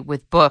industry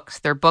with books,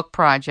 their book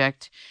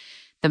project,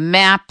 the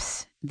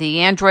maps,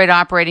 the Android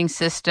operating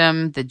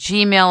system, the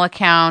Gmail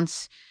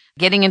accounts,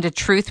 getting into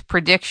truth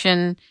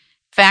prediction,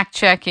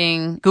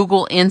 fact-checking,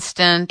 Google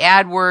Instant,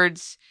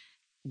 AdWords,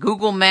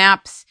 Google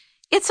Maps,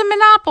 it's a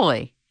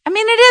monopoly. I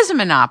mean, it is a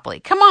monopoly.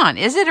 Come on,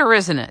 is it or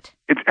isn't it?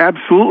 It's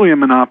absolutely a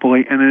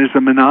monopoly, and it is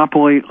a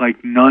monopoly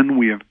like none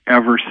we have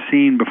ever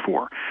seen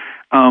before.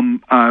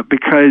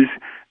 Because,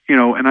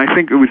 and I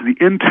think it was the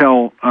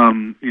Intel,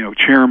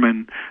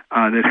 chairman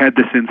that had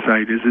this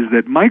insight, is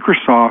that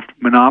Microsoft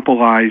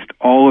monopolized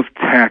all of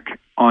tech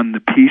on the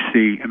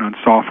PC and on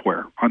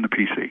software on the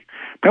PC.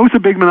 That was a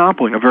big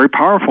monopoly, a very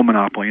powerful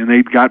monopoly, and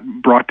they got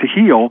brought to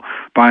heel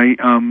by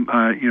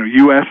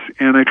U.S.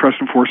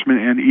 antitrust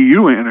enforcement and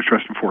EU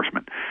antitrust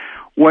enforcement.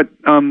 What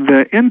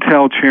the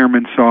Intel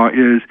chairman saw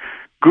is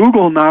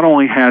Google not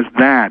only has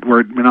that, where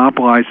it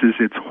monopolizes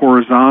its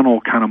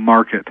horizontal kind of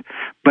market,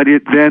 but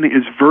it then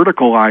is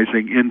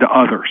verticalizing into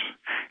others.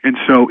 And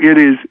so it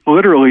is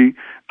literally,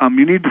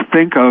 you need to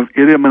think of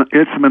it,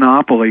 it's a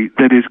monopoly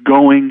that is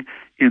going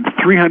in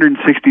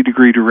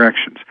 360-degree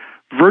directions.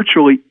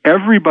 Virtually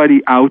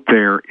everybody out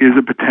there is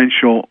a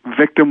potential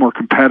victim or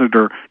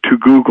competitor to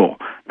Google.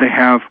 They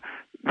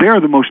are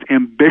the most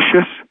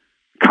ambitious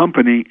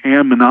company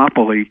and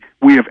monopoly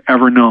we have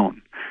ever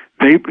known.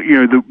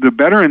 The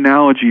better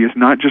analogy is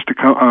not just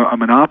a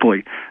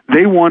monopoly.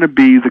 They want to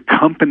be the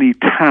company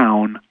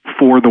town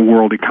for the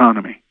world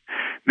economy.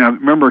 Now,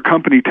 remember, a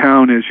company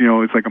town is,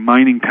 it's like a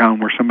mining town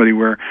where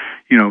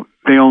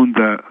they own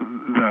the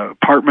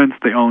apartments,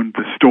 they own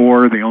the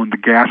store, they own the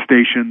gas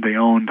station, they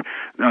owned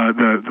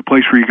the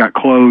place where you got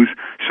clothes.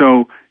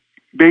 So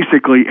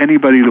basically,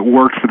 anybody that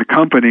worked for the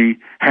company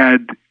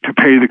had to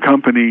pay the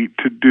company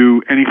to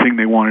do anything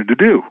they wanted to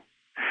do.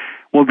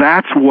 Well,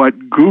 that's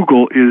what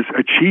Google is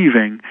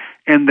achieving,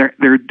 and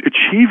they're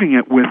achieving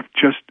it with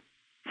just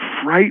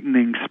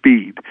frightening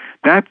speed.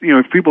 That,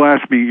 if people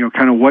ask me,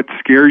 kind of what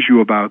scares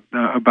you about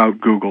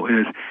Google,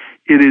 it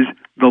is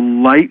the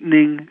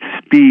lightning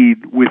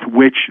speed with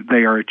which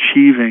they are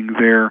achieving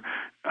their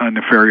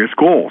nefarious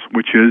goals,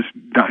 which is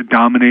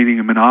dominating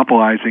and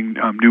monopolizing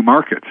new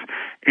markets.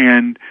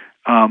 And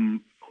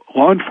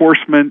law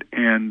enforcement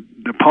and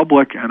the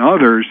public and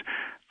others,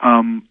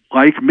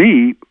 like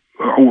me,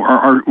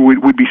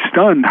 would be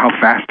stunned how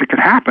fast it could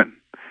happen,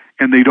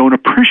 and they don't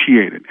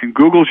appreciate it. And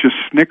Google's just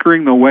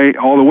snickering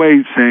all the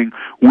way, saying,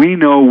 "We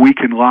know we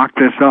can lock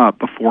this up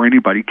before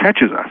anybody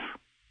catches us."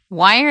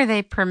 Why are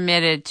they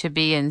permitted to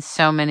be in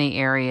so many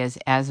areas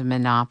as a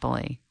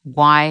monopoly?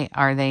 Why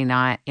are they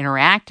not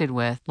interacted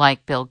with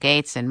like Bill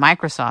Gates and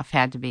Microsoft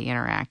had to be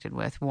interacted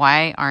with?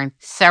 Why aren't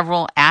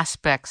several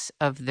aspects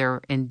of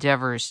their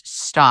endeavors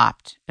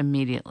stopped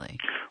immediately?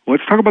 Well,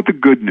 let's talk about the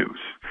good news.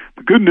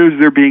 The good news is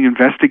they're being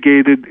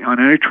investigated on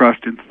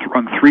antitrust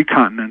on 3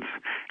 continents,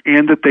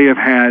 and that they have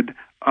had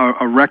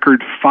a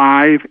record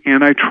 5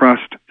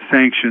 antitrust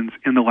sanctions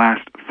in the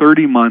last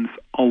 30 months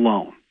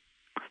alone.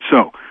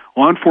 So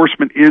law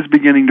enforcement is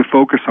beginning to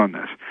focus on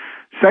this.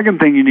 Second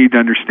thing you need to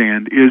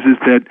understand is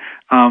that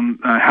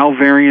Hal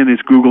Varian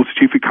is Google's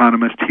chief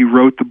economist. He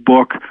wrote the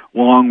book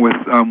along with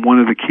one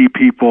of the key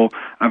people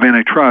of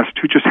antitrust,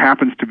 who just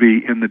happens to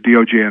be in the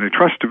DOJ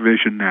antitrust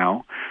division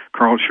now,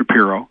 Carl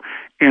Shapiro.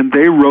 And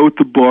they wrote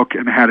the book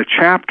and had a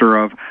chapter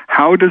of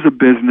how does a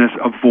business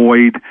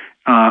avoid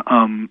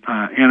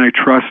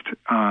antitrust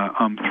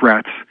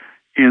threats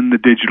in the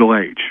digital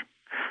age.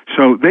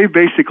 So they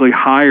basically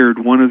hired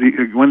one of the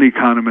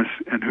economists,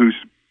 and who's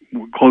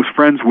close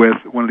friends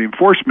with one of the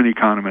enforcement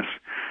economists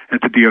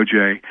at the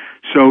DOJ.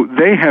 So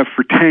they have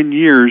for 10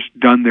 years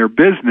done their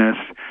business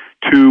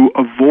to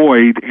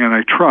avoid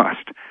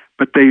antitrust.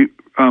 But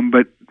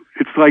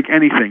it's like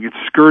anything. It's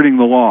skirting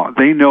the law.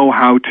 They know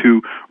how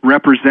to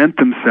represent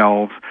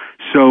themselves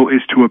so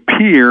as to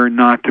appear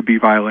not to be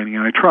violating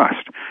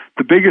antitrust.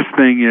 The biggest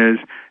thing is,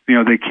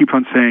 they keep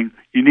on saying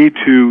you need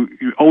to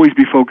always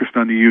be focused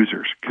on the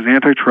users, because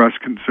antitrust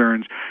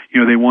concerns,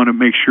 they want to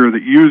make sure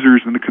that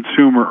users and the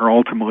consumer are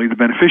ultimately the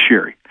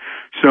beneficiary.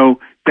 So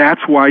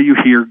that's why you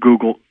hear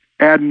Google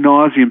ad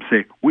nauseum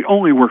say, we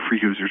only work for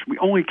users. We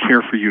only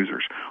care for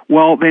users.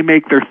 Well, they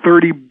make their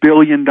 $30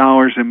 billion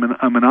in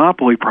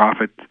monopoly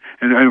profits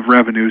and of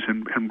revenues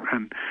and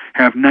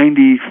have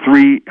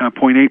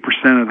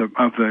 93.8%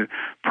 of the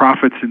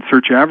profits in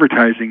search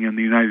advertising in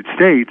the United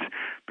States,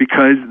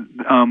 because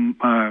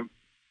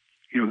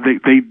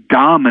they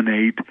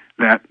dominate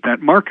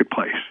that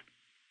marketplace,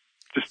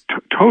 just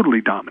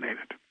totally dominate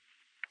it.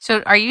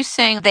 So are you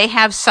saying they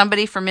have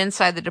somebody from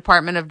inside the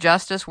Department of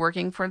Justice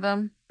working for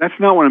them? That's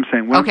not what I'm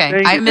saying.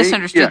 I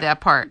misunderstood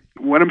that part.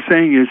 What I'm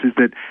saying is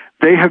that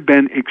they have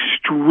been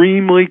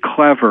extremely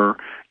clever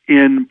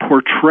in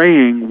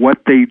portraying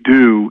what they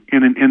do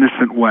in an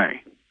innocent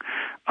way.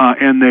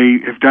 And they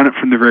have done it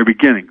from the very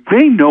beginning.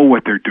 They know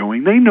what they're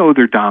doing. They know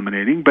they're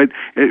dominating, but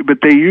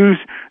they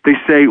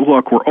say,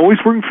 look, we're always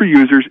working for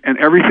users, and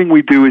everything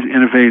we do is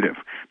innovative.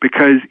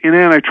 Because in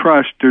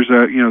antitrust, there's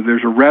a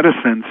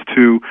reticence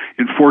to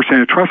enforce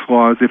antitrust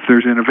laws if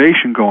there's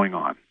innovation going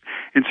on.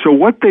 And so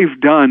what they've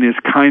done is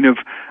kind of,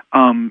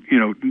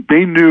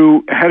 they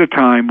knew ahead of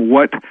time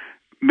what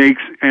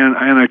makes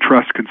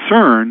antitrust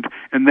concerned,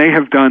 and they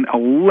have done a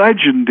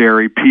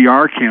legendary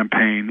PR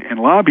campaign and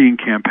lobbying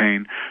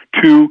campaign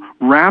to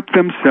wrap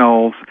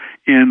themselves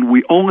in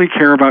we only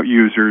care about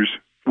users,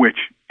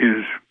 which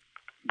is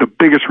the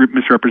biggest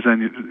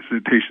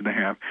misrepresentation they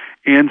have,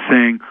 and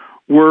saying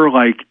we're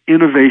like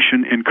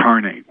innovation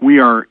incarnate. We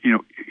are,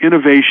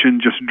 innovation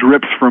just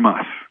drips from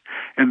us.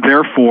 and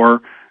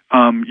therefore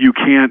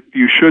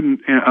you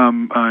shouldn't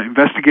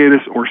investigate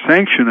us or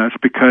sanction us,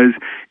 because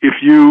if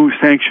you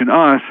sanction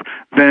us,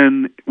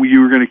 then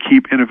you're going to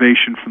keep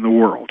innovation from the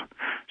world.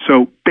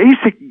 So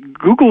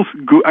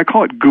I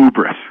call it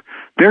goobris.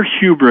 Their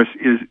hubris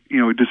is,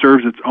 it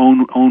deserves its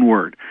own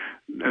word.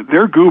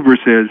 Their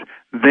goobris is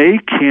they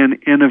can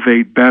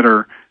innovate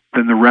better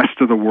than the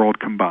rest of the world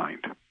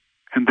combined,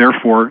 and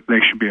therefore they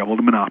should be able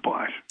to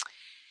monopolize.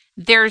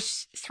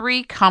 There's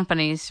 3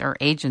 companies, or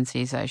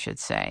agencies, I should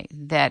say,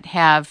 that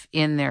have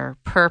in their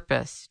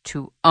purpose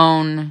to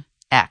own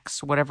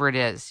X, whatever it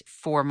is.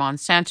 For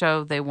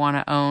Monsanto, they want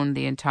to own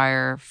the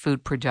entire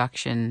food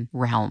production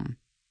realm,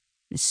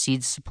 the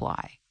seed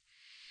supply.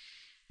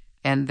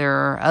 And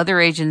there are other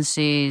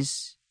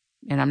agencies,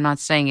 and I'm not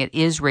saying it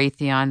is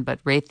Raytheon,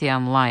 but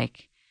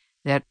Raytheon-like,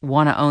 that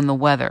want to own the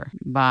weather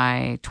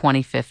by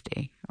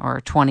 2050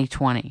 or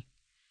 2020.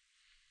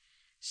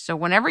 So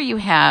whenever you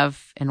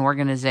have an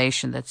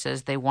organization that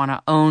says they want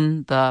to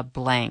own the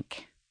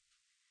blank,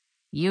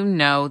 you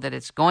know that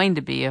it's going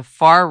to be a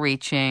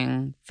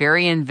far-reaching,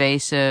 very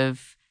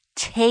invasive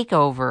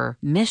takeover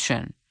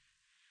mission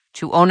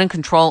to own and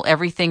control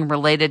everything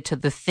related to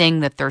the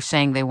thing that they're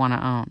saying they want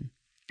to own.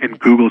 And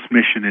Google's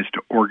mission is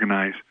to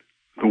organize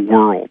the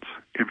world's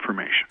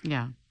information.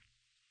 Yeah.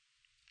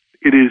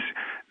 It is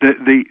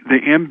the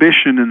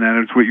ambition in that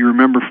is what you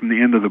remember from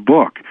the end of the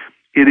book.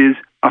 It is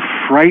a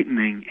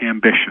frightening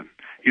ambition.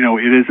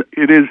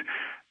 It is.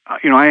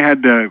 I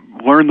had to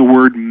learn the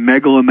word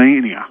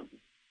megalomania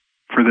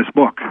for this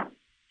book.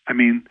 I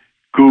mean,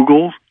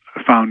 Google's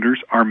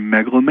founders are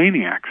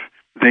megalomaniacs.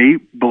 They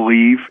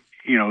believe,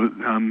 they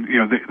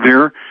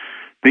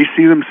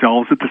see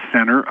themselves at the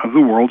center of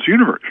the world's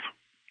universe.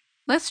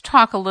 Let's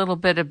talk a little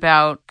bit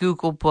about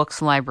Google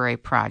Books Library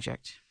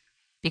Project,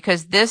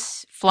 because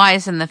this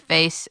flies in the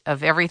face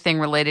of everything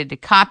related to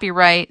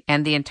copyright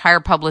and the entire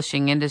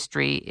publishing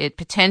industry. It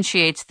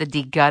potentiates the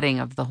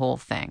degutting of the whole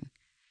thing.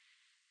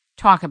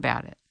 Talk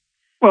about it.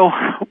 Well,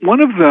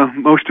 one of the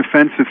most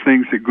offensive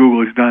things that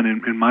Google has done,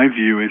 in my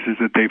view, is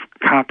that they've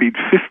copied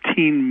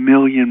 15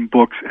 million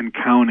books and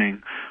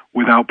counting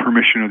without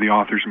permission of the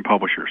authors and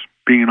publishers.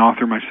 Being an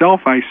author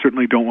myself, I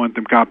certainly don't want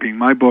them copying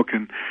my book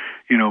and,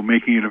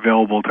 making it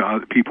available to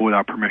other people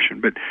without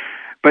permission. But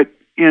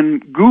in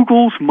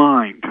Google's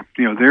mind,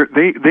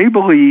 they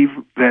believe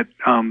that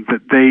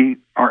they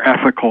are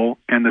ethical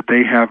and that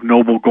they have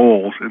noble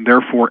goals, and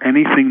therefore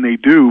anything they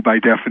do by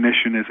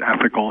definition is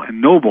ethical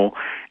and noble.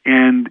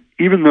 And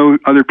even though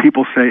other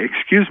people say,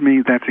 "Excuse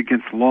me, that's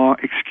against the law,"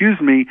 "Excuse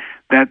me,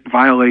 that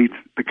violates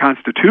the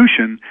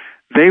Constitution,"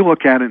 they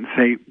look at it and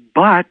say,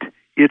 "But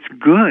it's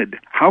good.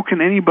 How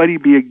can anybody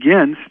be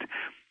against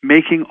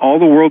making all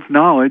the world's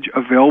knowledge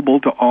available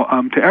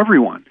to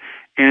everyone?"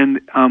 And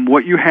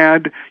what you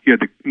had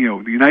the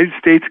United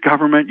States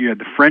government, you had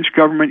the French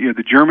government, you had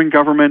the German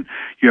government,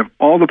 you have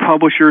all the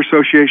publisher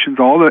associations,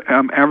 all the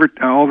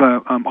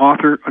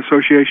author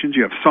associations,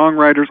 you have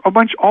songwriters,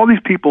 all these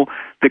people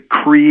that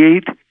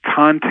create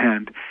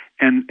content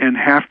and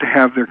have to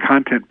have their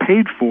content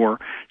paid for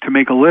to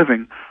make a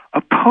living,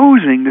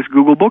 opposing this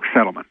Google Book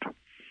settlement.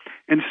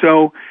 And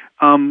so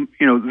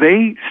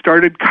they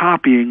started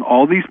copying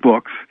all these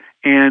books,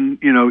 and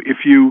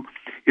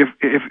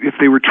if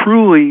they were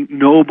truly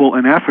noble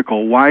and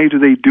ethical, why do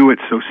they do it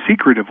so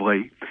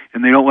secretively?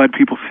 And they don't let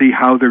people see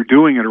how they're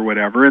doing it or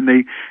whatever. And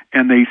they're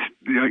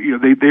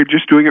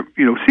just doing it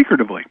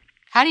secretively.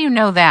 How do you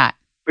know that?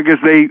 Because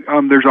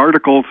there's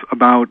articles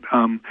about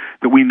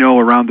that we know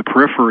around the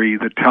periphery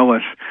that tell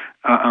us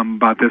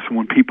about this.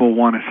 When people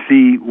want to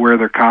see where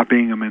they're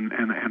copying them and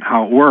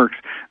how it works,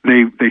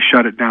 they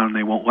shut it down and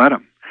they won't let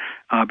them.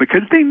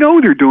 Because they know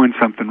they're doing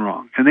something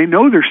wrong, and they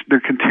know they're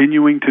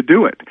continuing to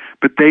do it,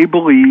 but they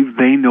believe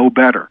they know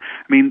better.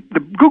 I mean, the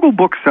Google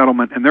Book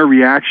settlement and their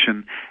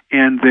reaction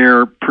and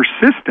their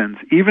persistence,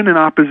 even in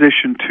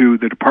opposition to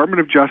the Department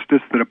of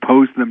Justice that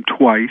opposed them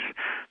twice,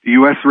 the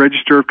U.S.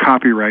 Register of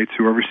Copyrights,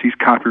 who oversees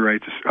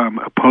copyrights,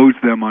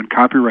 opposed them on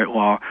copyright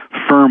law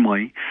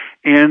firmly,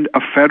 and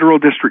a federal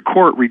district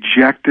court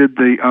rejected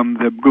the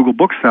Google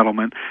Book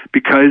settlement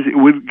because it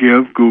would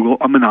give Google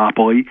a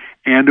monopoly,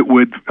 and it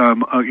would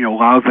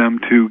allow them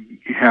to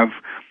have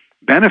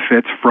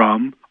benefits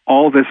from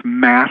all this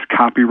mass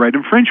copyright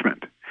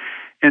infringement.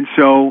 And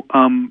so,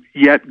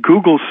 yet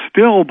Google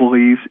still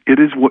believes it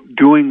is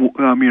doing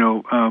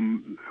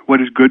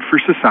what is good for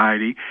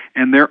society,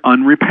 and they're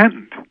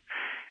unrepentant.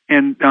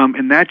 And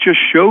that just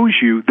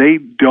shows you they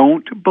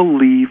don't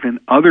believe in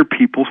other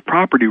people's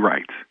property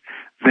rights.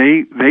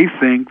 They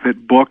think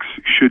that books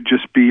should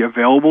just be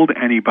available to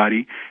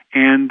anybody,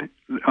 and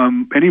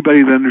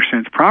anybody that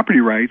understands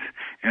property rights,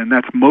 and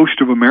that's most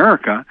of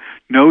America,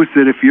 knows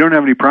that if you don't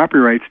have any property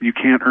rights and you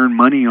can't earn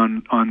money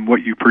on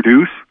what you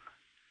produce,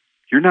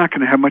 you're not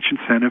going to have much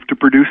incentive to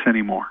produce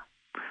anymore.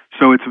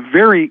 So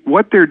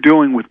what they're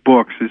doing with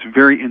books is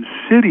very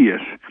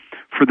insidious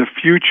for the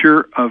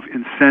future of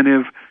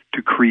incentive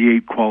to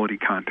create quality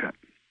content.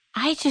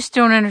 I just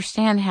don't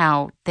understand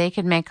how they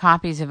could make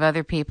copies of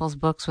other people's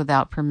books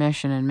without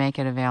permission and make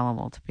it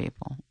available to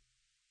people.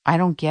 I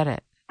don't get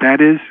it.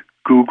 That is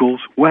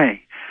Google's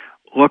way.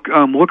 Look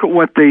at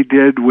what they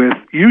did with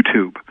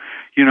YouTube.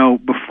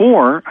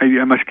 Before,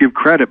 I must give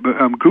credit, but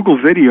Google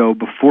Video,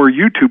 before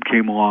YouTube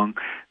came along,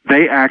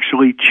 they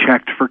actually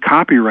checked for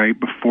copyright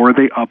before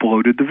they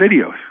uploaded the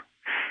videos.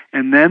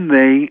 And then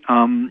they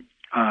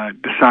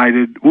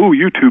decided,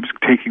 YouTube's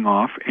taking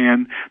off,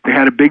 and they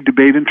had a big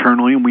debate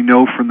internally, and we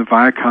know from the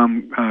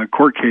Viacom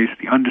court case,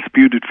 the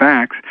undisputed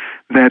facts,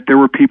 that there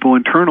were people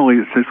internally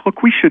that says,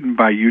 look, we shouldn't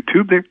buy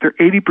YouTube. They're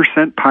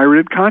 80%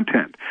 pirated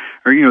content.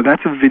 Or,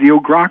 that's a video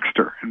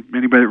grokster. And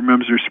anybody that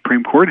remembers their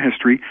Supreme Court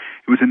history,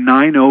 it was a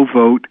 9-0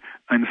 vote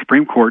in the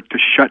Supreme Court to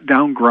shut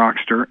down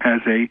Grokster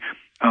as a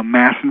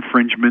mass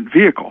infringement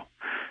vehicle.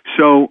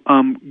 So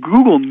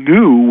Google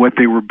knew what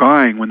they were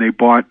buying when they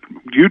bought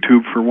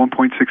YouTube for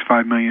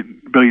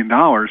 $1.65 billion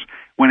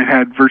when it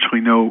had virtually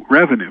no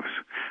revenues.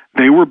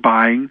 They were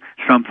buying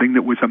something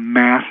that was a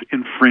mass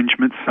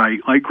infringement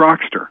site like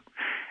Grokster,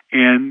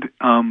 and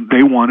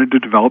they wanted to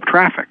develop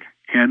traffic.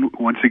 And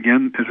once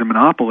again, as a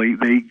monopoly,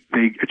 they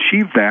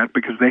achieved that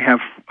because they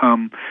have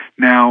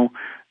now,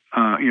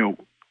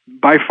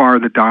 by far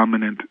the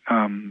dominant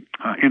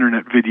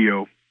internet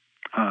video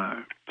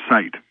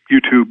site.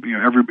 YouTube,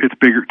 it's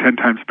bigger, 10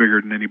 times bigger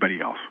than anybody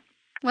else.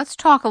 Let's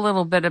talk a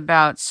little bit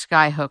about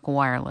Skyhook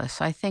Wireless.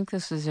 I think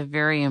this is a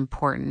very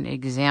important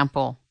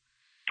example.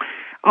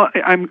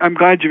 I'm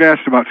glad you've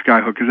asked about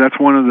Skyhook because that's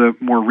one of the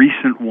more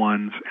recent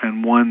ones,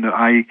 and one that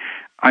I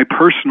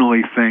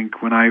personally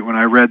think when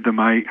I read them,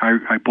 I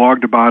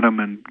blogged about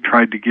them and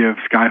tried to give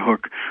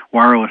Skyhook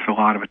Wireless a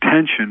lot of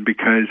attention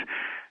because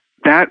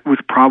that was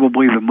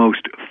probably the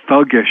most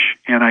thuggish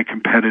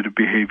anti-competitive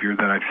behavior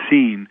that I've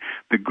seen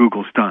that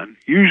Google's done.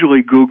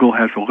 Usually Google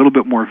has a little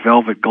bit more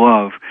velvet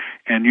glove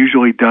and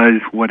usually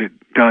does what it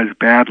does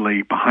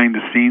badly behind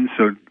the scenes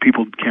so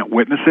people can't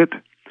witness it.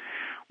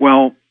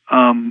 Well,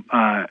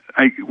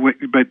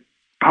 but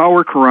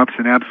power corrupts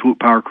and absolute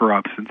power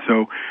corrupts, and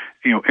so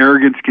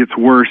arrogance gets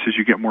worse as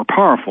you get more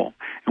powerful.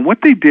 And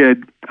what they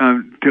did,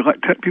 to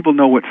let people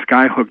know what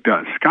Skyhook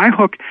does,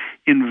 Skyhook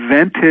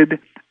invented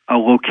a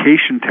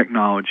location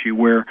technology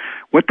where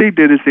what they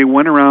did is they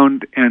went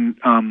around and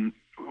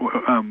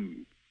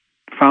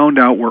found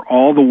out where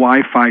all the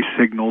Wi-Fi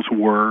signals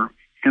were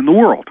in the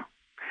world,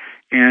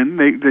 and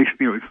they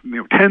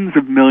tens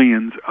of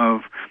millions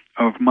of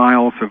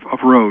miles of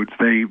roads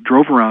they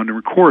drove around and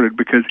recorded,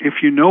 because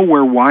if you know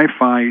where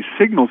Wi-Fi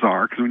signals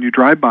are, because when you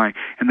drive by,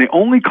 and they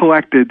only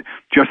collected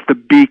just the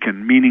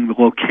beacon, meaning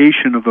the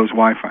location of those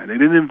Wi-Fi. They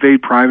didn't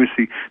invade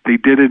privacy. They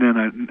did it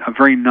in a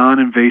very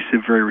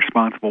non-invasive, very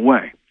responsible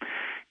way.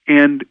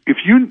 And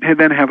if you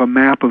then have a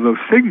map of those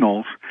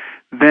signals,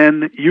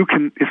 then you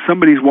can, if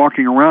somebody's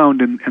walking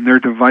around and their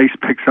device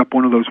picks up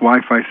one of those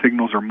Wi-Fi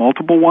signals or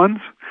multiple ones,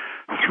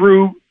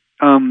 through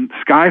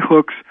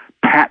Skyhook's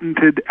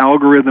patented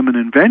algorithm and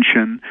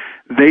invention,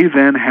 they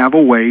then have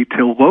a way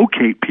to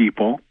locate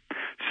people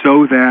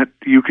so that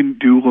you can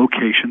do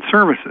location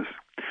services.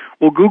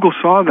 Well, Google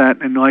saw that,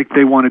 and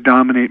they want to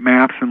dominate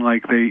maps, and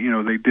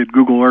they did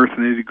Google Earth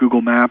and they did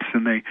Google Maps,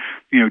 and they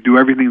do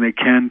everything they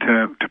can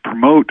to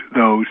promote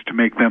those to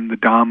make them the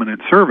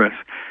dominant service.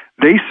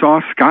 They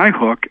saw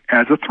Skyhook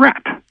as a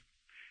threat,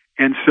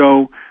 and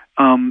so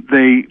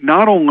they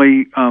not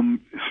only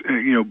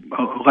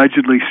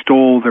allegedly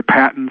stole their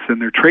patents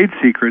and their trade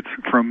secrets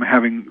from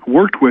having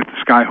worked with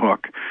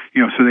Skyhook,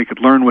 so they could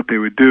learn what they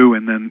would do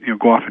and then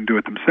go off and do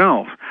it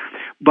themselves,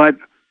 but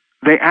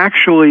they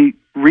actually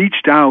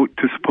reached out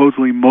to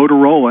supposedly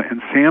Motorola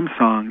and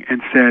Samsung and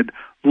said,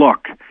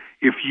 look,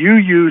 if you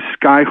use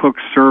Skyhook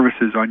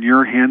services on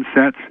your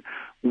handsets,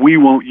 we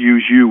won't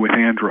use you with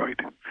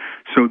Android.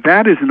 So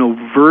that is an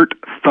overt,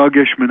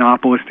 thuggish,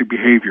 monopolistic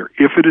behavior,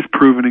 if it is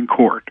proven in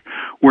court,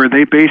 where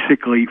they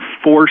basically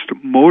forced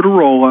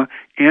Motorola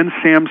and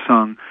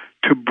Samsung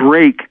to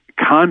break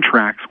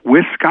contracts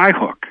with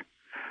Skyhook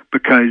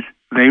because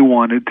they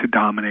wanted to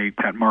dominate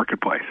that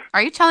marketplace.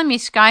 Are you telling me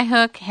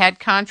Skyhook had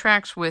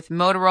contracts with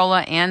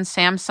Motorola and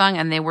Samsung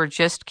and they were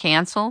just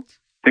canceled?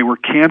 They were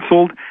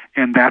canceled,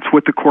 and that's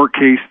what the court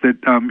case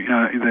that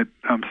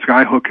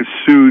Skyhook has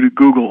sued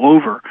Google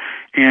over.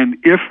 And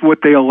if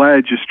what they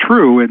allege is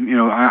true, and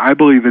I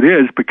believe it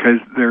is,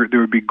 because there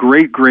would be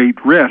great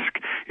risk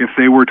if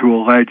they were to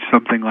allege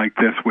something like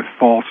this with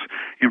false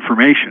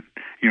information.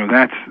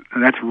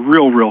 That's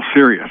real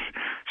serious.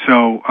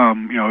 So,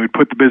 it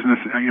put the business,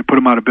 put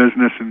them out of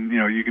business, and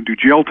you can do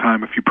jail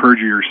time if you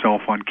perjure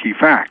yourself on key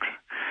facts.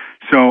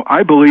 So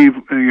I believe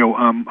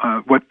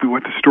what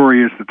the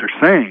story is that they're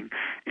saying,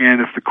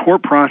 and if the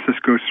court process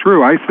goes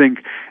through, I think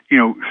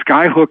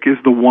Skyhook is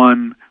the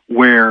one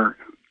where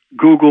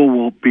Google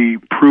will be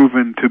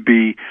proven to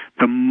be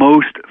the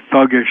most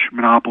thuggish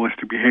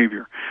monopolistic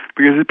behavior.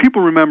 Because if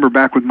people remember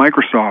back with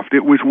Microsoft,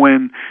 it was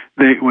when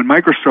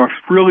Microsoft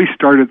really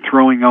started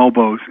throwing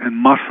elbows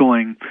and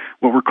muscling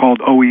what were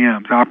called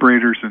OEMs,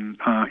 operators, and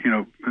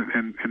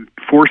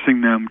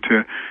forcing them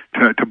to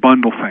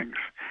bundle things.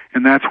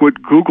 And that's what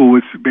Google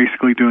was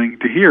basically doing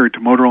to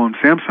Motorola and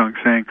Samsung,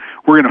 saying,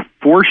 we're going to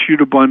force you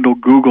to bundle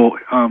Google's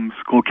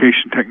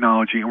location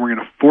technology, and we're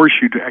going to force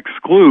you to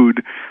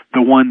exclude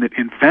the one that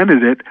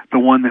invented it, the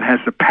one that has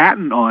the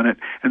patent on it,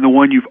 and the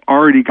one you've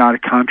already got a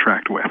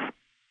contract with.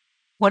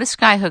 What is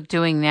Skyhook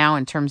doing now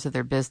in terms of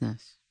their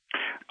business?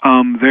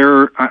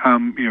 They're a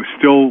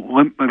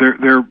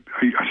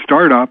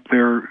startup.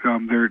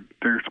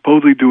 They're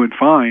supposedly doing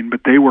fine,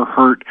 but they were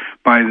hurt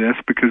by this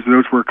because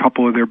those were a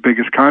couple of their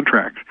biggest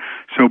contracts.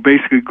 So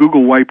basically,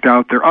 Google wiped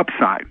out their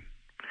upside,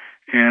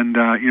 and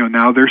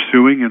now they're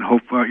suing. And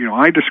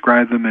I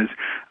describe them as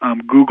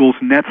Google's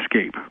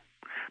Netscape,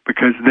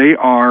 because they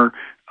are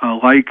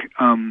like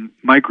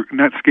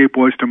Netscape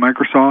was to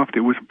Microsoft.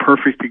 It was a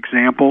perfect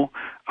example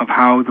of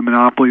how the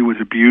monopoly was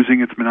abusing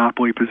its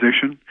monopoly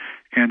position.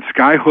 And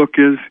Skyhook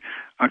is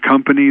a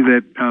company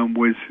that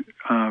was,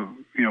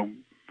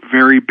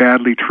 very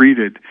badly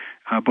treated,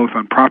 both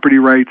on property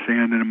rights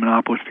and in a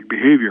monopolistic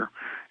behavior.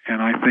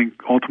 And I think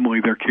ultimately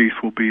their case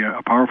will be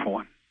a powerful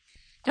one.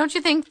 Don't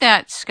you think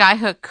that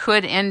Skyhook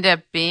could end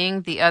up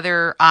being the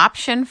other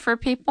option for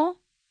people?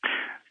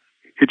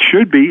 It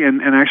should be,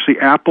 and actually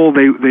Apple,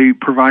 they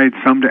provide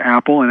some to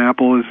Apple, and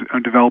Apple is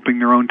developing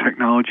their own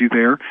technology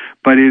there.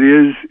 But it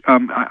is,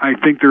 I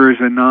think there is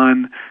a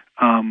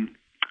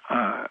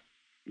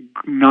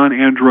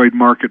non-Android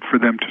market for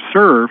them to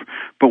serve.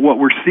 But what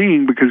we're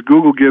seeing, because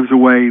Google gives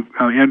away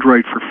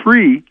Android for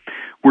free,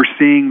 we're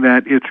seeing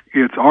that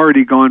it's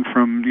already gone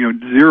from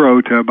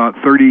 0 to about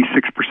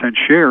 36%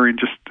 share in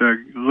just a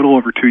little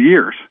over 2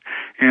 years.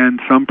 And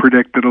some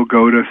predict that it'll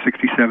go to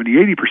 60, 70,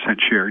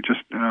 80% share, just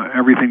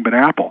everything but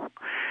Apple.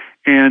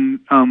 And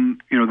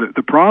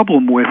the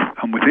problem with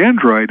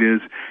Android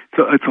is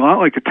it's a lot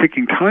like a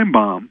ticking time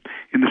bomb,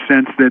 in the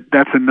sense that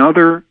that's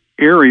another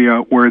area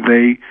where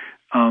they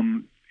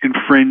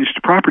infringed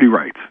property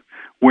rights,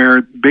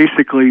 where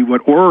basically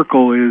what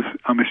Oracle is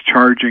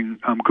charging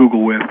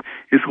Google with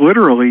is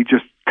literally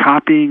just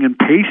copying and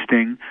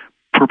pasting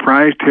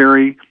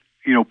proprietary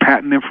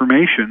patent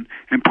information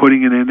and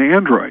putting it into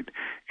Android.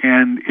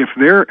 And if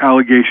their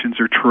allegations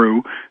are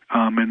true,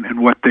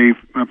 and what they've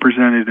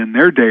presented in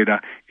their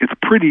data, it's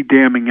pretty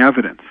damning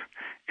evidence.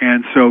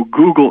 And so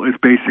Google is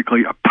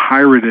basically a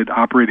pirated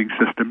operating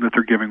system that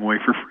they're giving away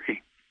for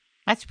free.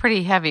 That's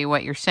pretty heavy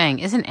what you're saying.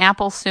 Isn't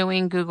Apple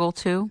suing Google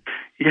too?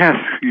 Yes,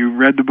 you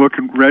read the book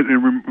and read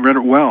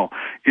it well.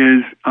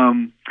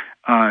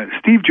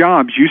 Steve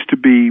Jobs used to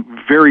be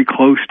very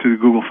close to the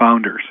Google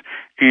founders,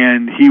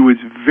 and he was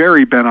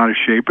very bent out of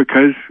shape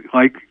because,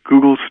 like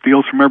Google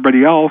steals from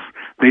everybody else,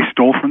 they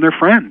stole from their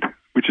friend,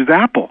 which is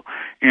Apple.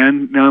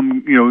 And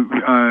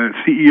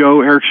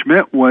CEO Eric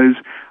Schmidt was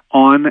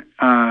on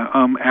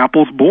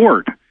Apple's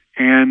board,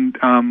 and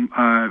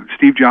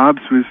Steve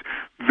Jobs was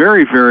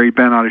very, very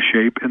bent out of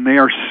shape, and they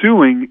are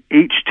suing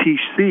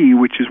HTC,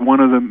 which is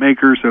one of the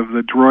makers of the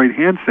Droid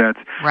handsets,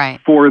 right,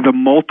 for the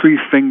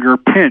multi-finger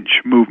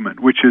pinch movement,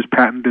 which is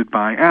patented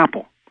by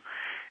Apple.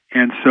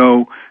 And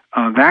so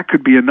that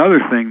could be another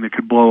thing that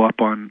could blow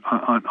up on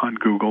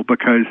Google,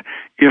 because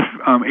if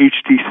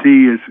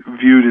HTC is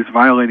viewed as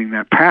violating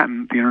that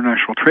patent, the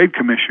International Trade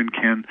Commission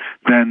can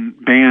then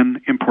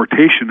ban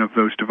importation of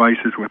those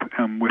devices with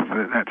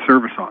that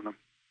service on them.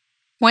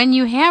 When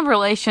you have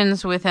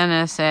relations with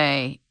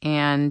NSA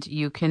and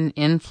you can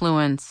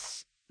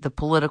influence the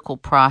political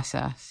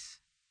process,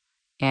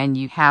 and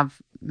you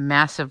have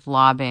massive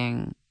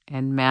lobbying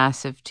and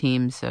massive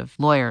teams of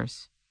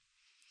lawyers,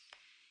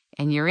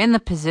 and you're in the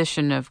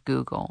position of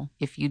Google,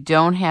 if you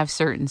don't have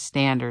certain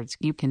standards,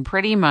 you can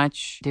pretty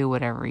much do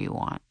whatever you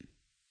want.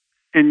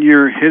 And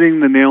you're hitting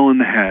the nail on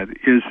the head,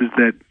 is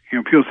that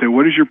people say,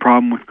 what is your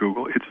problem with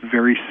Google? It's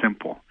very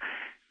simple.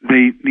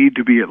 They need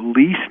to be at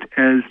least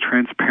as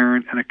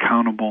transparent and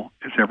accountable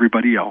as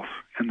everybody else,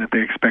 and that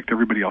they expect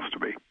everybody else to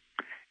be.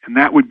 And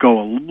that would go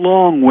a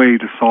long way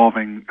to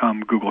solving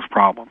Google's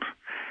problems.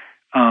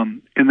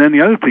 And then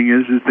the other thing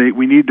is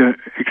we need to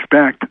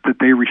expect that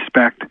they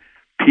respect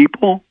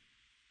people,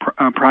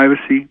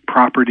 privacy,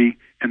 property,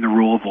 and the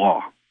rule of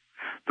law.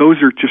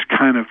 Those are just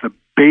kind of the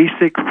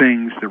basic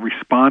things that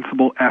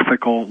responsible,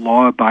 ethical,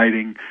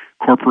 law-abiding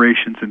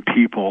corporations and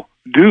people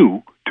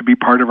do to be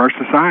part of our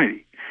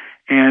society.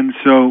 And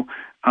so,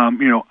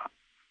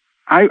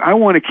 I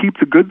want to keep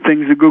the good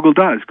things that Google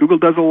does. Google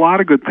does a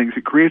lot of good things.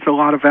 It creates a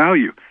lot of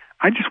value.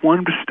 I just want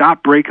them to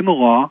stop breaking the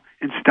law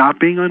and stop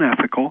being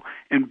unethical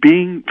and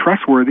being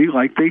trustworthy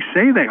like they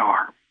say they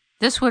are.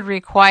 This would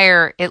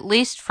require, at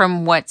least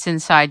from what's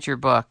inside your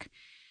book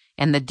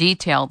and the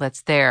detail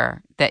that's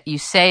there that you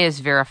say is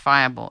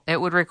verifiable,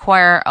 it would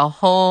require a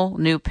whole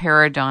new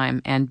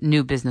paradigm and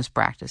new business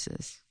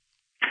practices.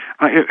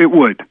 It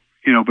would.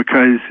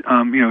 Because,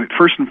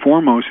 first and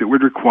foremost, it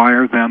would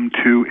require them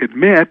to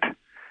admit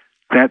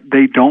that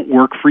they don't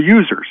work for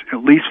users,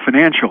 at least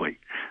financially,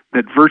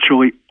 that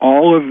virtually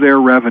all of their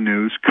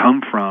revenues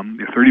come from,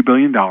 $30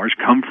 billion,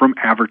 come from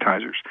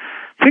advertisers.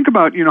 Think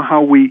about,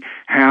 how we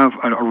have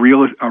a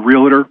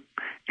realtor,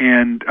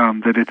 and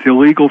that it's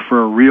illegal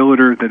for a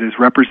realtor that is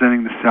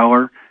representing the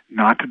seller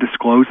not to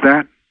disclose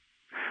that.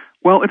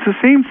 Well, it's the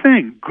same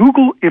thing.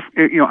 Google, if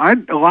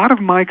a lot of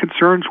my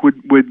concerns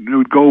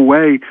would go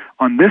away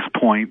on this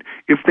point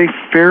if they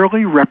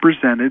fairly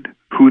represented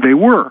who they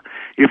were.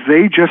 If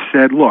they just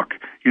said, "Look,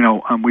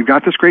 we've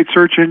got this great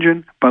search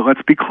engine, but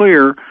let's be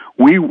clear,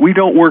 we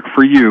don't work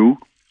for you.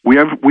 We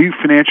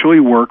financially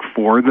work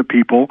for the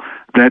people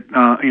that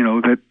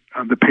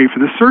that pay for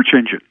the search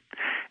engine,"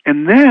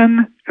 and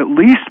then at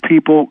least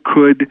people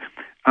could,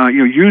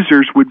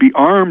 users would be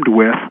armed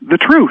with the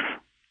truth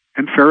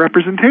and fair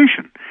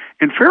representation.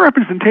 And fair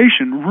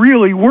representation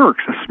really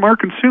works. A smart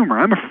consumer.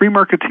 I'm a free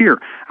marketeer.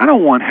 I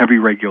don't want heavy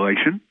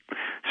regulation.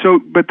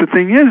 But the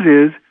thing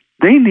is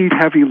they need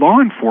heavy law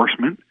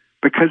enforcement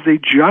because they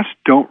just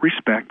don't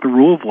respect the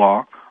rule of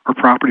law or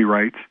property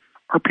rights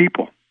or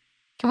people.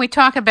 Can we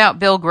talk about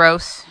Bill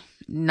Gross?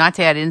 Not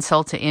to add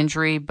insult to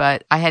injury,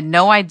 but I had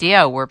no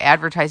idea where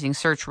advertising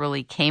search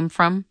really came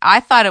from. I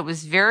thought it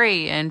was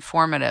very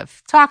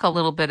informative. Talk a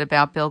little bit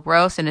about Bill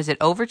Gross, and is it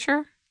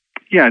Overture?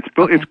 Yeah,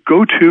 it's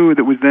GoTo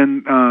that was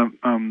then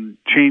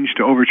changed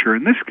to Overture,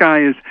 and this guy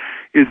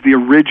is the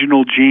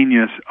original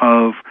genius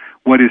of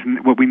what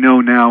we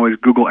know now as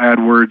Google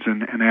AdWords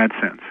and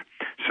AdSense.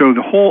 So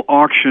the whole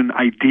auction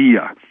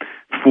idea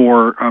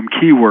for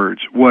keywords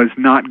was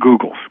not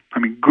Google's. I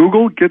mean,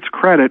 Google gets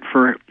credit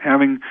for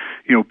having,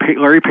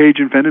 Larry Page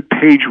invented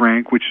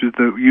PageRank, which is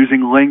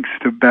using links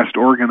to best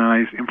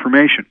organize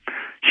information.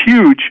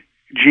 Huge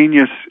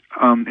genius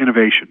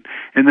innovation.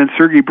 And then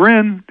Sergey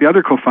Brin, the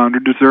other co-founder,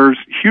 deserves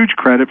huge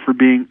credit for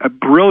being a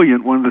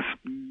brilliant, one of the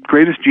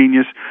greatest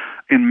genius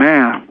in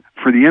math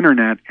for the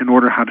Internet in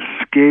order how to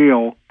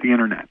scale the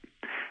Internet.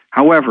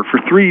 However, for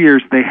 3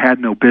 years, they had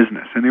no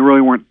business, and they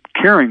really weren't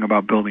caring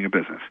about building a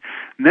business.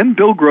 And then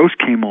Bill Gross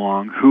came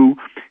along, who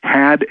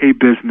had a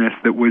business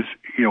that was,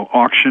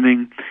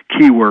 auctioning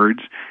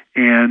keywords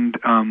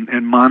and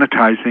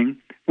monetizing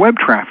web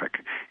traffic.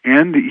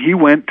 And he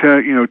went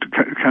to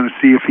kind of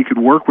see if he could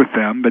work with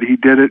them, but he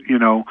did it,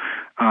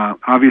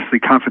 obviously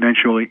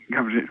confidentially,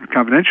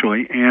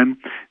 and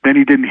then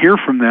he didn't hear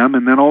from them,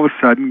 and then all of a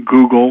sudden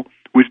Google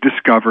was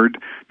discovered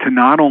to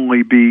not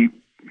only be,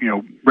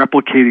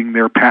 replicating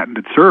their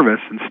patented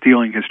service and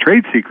stealing his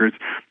trade secrets,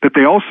 but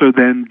they also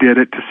then did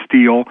it to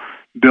steal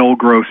Bill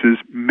Gross's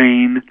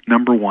main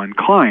number one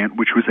client,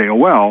 which was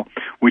AOL,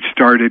 which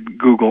started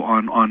Google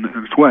on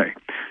its way.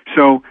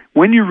 So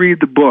when you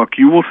read the book,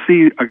 you will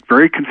see a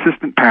very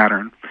consistent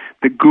pattern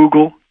that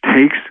Google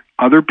takes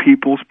other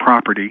people's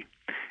property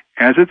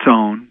as its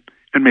own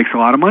and makes a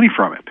lot of money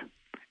from it.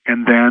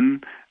 And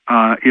then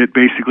it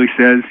basically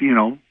says,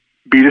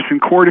 beat us in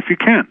court if you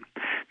can.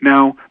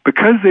 Now,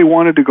 because they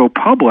wanted to go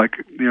public,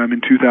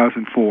 in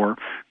 2004,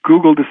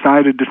 Google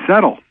decided to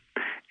settle.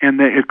 And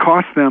it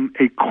cost them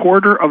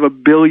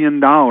 $250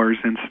 million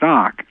in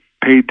stock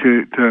paid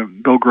to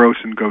Bill Gross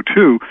and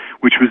GoTo,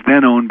 which was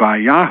then owned by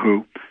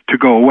Yahoo, to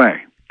go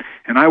away.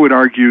 And I would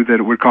argue that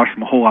it would cost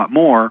them a whole lot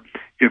more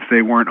if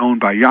they weren't owned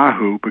by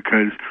Yahoo,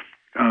 because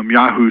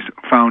Yahoo's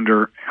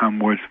founder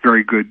was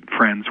very good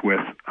friends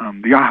with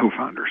the Yahoo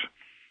founders.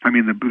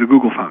 The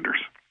Google founders.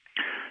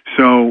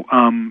 So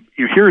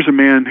here's a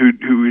man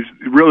who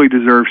really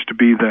deserves to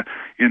be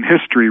in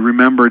history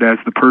remembered as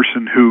the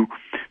person who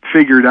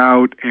figured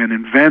out and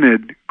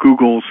invented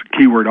Google's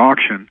keyword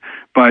auction,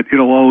 but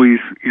it'll always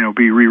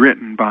be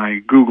rewritten by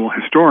Google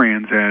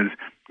historians as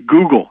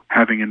Google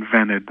having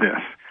invented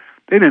this.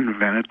 They didn't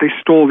invent it; they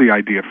stole the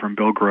idea from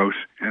Bill Gross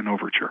and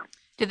Overture.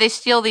 Did they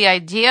steal the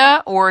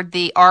idea or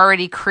the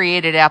already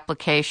created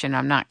application?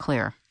 I'm not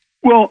clear.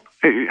 Well,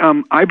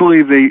 I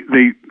believe they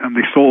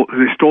stole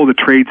the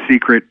trade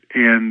secret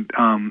and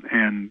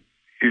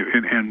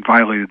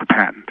violated the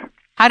patent.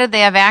 How did they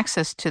have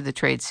access to the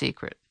trade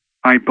secret?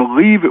 I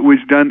believe it was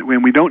done,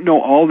 and we don't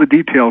know all the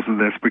details of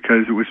this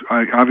because it was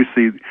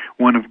obviously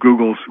one of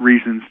Google's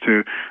reasons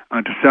to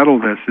settle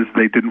this is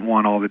they didn't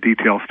want all the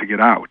details to get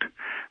out.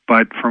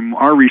 But from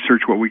our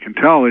research, what we can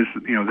tell is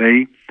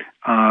they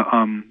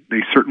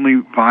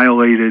certainly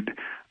violated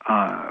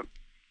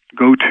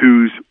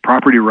GoTo's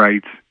property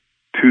rights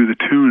to the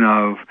tune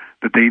of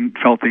that they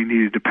felt they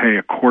needed to pay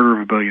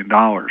 $250 million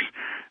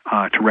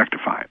to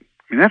rectify it.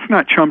 That's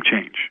not chump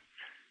change.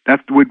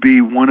 That would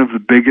be one of the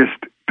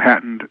biggest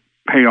patent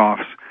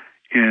payoffs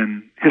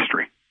in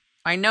history.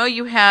 I know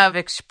you have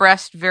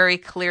expressed very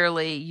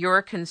clearly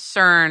your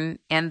concern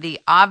and the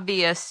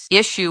obvious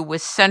issue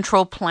with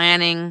central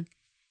planning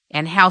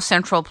and how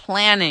central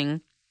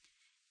planning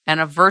on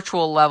a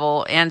virtual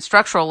level and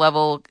structural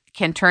level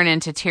can turn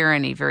into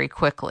tyranny very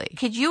quickly.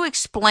 Could you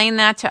explain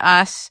that to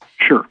us?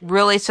 Sure.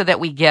 Really, so that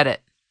we get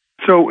it.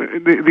 So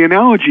the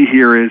analogy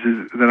here is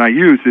that I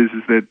use is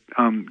that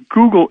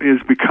Google is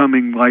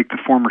becoming like the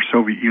former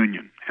Soviet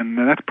Union, and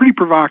that's pretty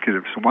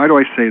provocative. So why do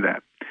I say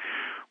that?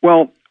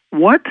 Well,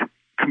 what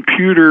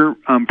computer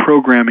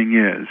programming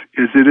is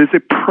it is a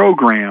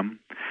program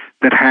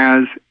that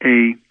has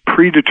a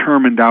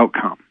predetermined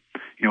outcome.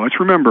 Let's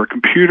remember, a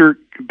computer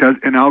does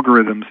and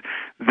algorithms,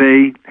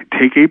 they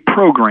take a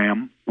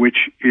program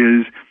which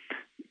is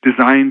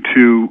designed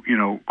to,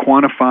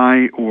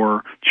 quantify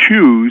or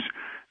choose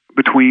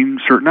between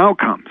certain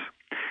outcomes.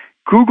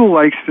 Google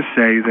likes to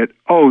say that,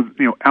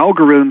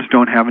 algorithms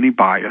don't have any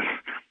bias.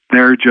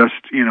 They're just,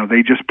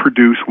 they just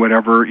produce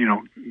whatever,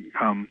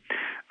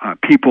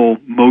 people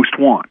most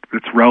want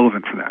that's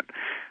relevant for that.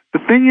 The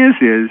thing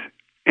is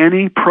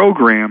any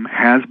program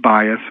has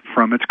bias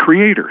from its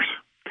creators.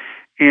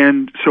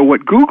 And so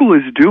what Google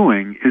is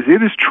doing is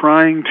it is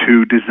trying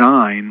to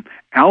design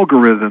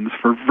algorithms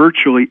for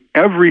virtually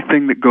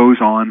everything that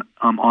goes on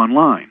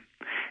online.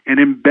 And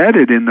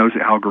embedded in those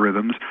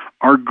algorithms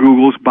are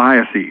Google's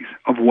biases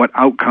of what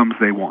outcomes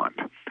they want,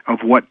 of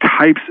what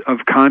types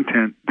of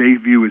content they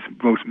view as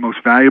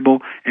most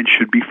valuable and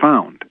should be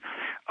found,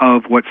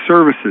 of what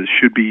services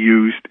should be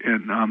used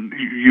and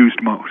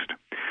used most.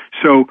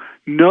 So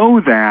know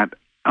that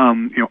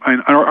and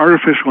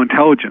artificial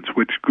intelligence,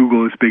 which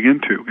Google is big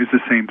into, is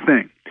the same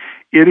thing.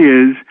 It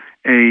is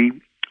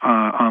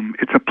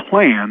it's a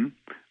plan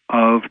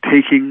of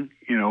taking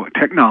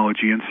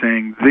technology and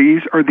saying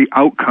these are the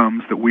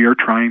outcomes that we are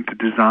trying to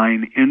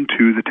design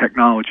into the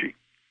technology.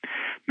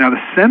 Now,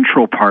 the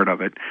central part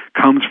of it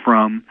comes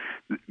from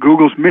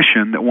Google's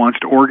mission that wants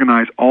to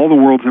organize all the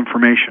world's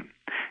information.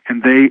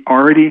 And they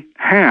already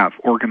have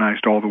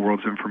organized all the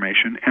world's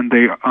information, and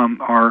they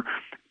are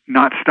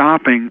not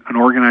stopping and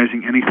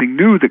organizing anything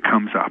new that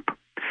comes up.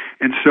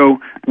 And so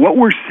what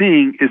we're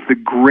seeing is the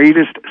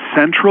greatest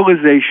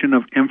centralization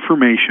of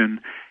information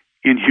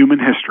in human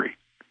history.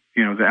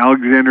 The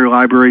Alexandria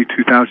Library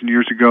 2,000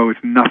 years ago is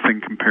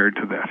nothing compared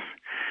to this.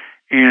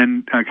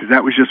 And because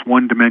that was just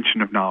one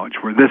dimension of knowledge,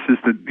 where this is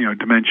the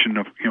dimension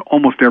of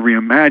almost every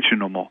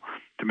imaginable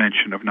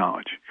dimension of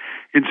knowledge.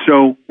 And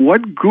so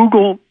what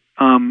Google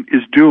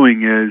is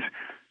doing is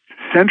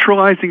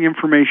centralizing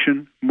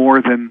information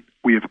more than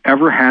we have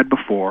ever had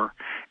before,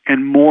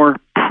 and more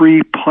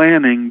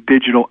pre-planning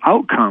digital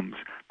outcomes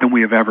than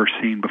we have ever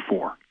seen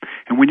before.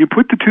 And when you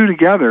put the two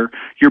together,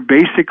 you're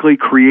basically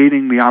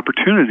creating the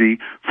opportunity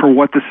for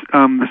what the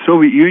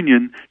Soviet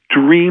Union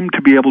dreamed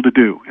to be able to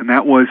do, and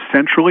that was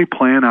centrally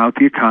plan out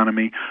the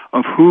economy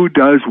of who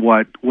does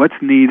what, what's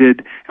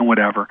needed, and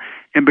whatever.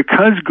 And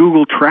because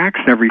Google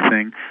tracks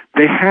everything,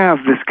 they have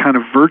this kind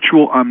of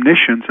virtual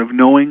omniscience of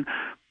knowing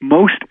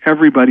most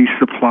everybody's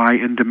supply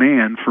and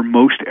demand for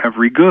most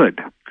every good.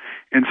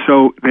 And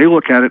so they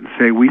look at it and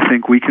say, we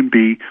think we can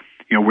be,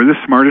 we're the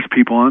smartest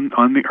people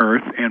on the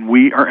earth, and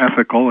we are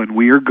ethical, and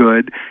we are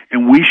good,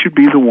 and we should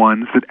be the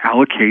ones that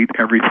allocate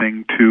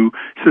everything to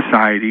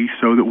society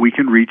so that we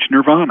can reach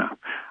nirvana.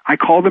 I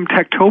call them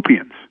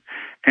techtopians.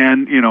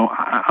 And,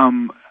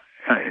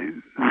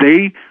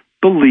 they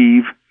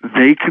believe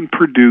they can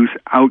produce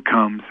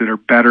outcomes that are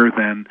better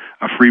than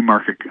a free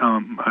market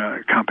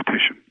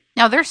competition.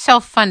 Now they're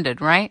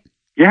self-funded, right?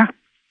 Yeah,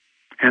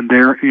 and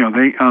they're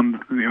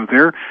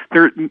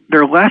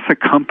less a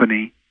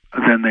company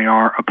than they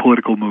are a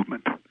political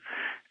movement,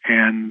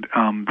 and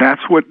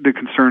that's what the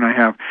concern I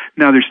have.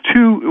 Now, there's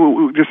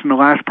two. Just in the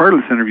last part of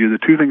this interview, the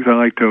two things I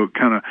like to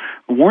kind of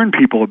warn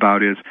people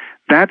about is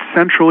that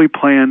centrally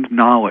planned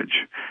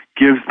knowledge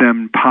gives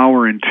them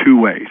power in two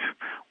ways.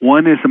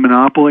 One is a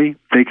monopoly.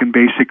 They can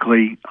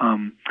basically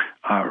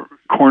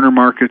corner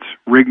markets,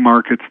 rig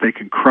markets. They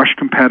can crush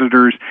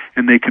competitors,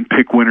 and they can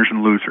pick winners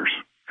and losers.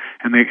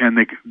 And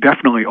they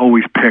definitely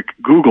always pick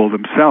Google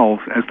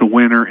themselves as the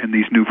winner in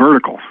these new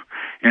verticals.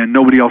 And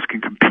nobody else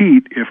can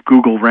compete if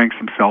Google ranks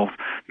themselves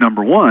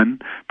number one,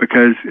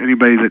 because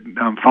anybody that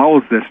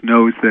follows this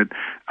knows that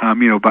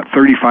about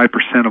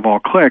 35% of all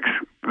clicks,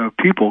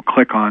 people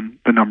click on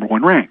the number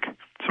one rank.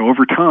 So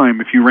over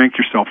time, if you rank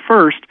yourself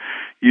first,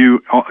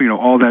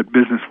 all that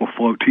business will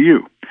float to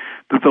you.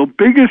 But the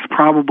biggest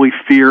probably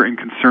fear and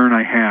concern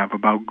I have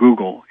about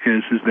Google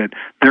is that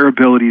their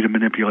ability to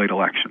manipulate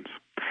elections.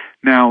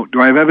 Now, do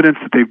I have evidence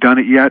that they've done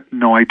it yet?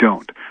 No, I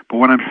don't. But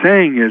what I'm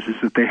saying is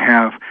that they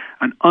have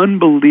an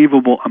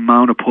unbelievable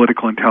amount of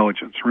political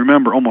intelligence.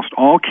 Remember, almost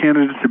all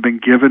candidates have been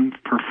given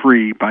for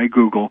free by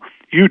Google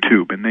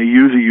YouTube, and they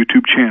use a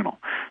YouTube channel.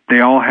 They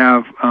all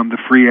have the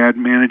free ad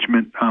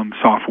management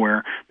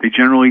software. They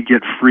generally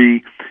get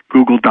free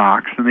Google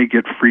Docs, and they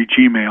get free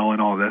Gmail and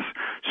all this.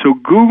 So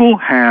Google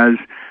has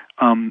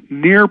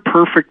near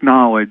perfect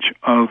knowledge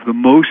of the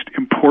most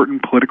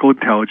important political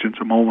intelligence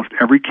of almost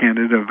every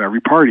candidate of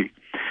every party.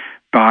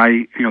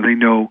 They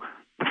know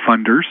the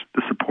funders,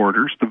 the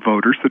supporters, the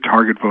voters, the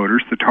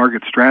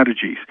target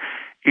strategies.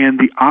 And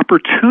the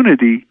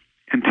opportunity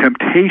and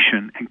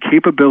temptation and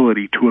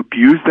capability to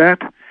abuse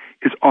that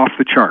is off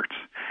the charts.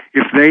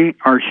 If they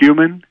are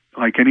human,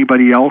 like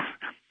anybody else,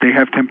 they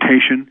have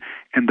temptation,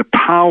 and the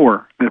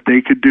power that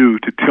they could do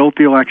to tilt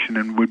the election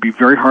and would be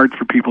very hard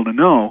for people to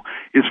know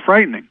is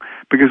frightening,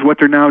 because what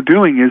they're now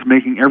doing is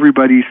making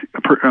everybody's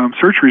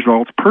search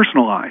results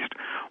personalized.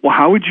 Well,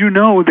 how would you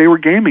know they were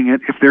gaming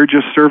it if they're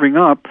just serving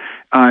up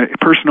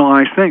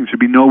personalized things? There'd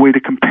be no way to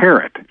compare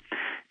it.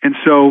 And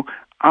so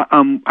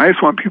I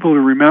just want people to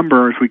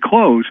remember as we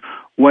close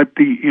what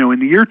in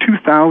the year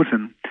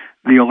 2000,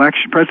 the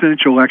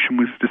presidential election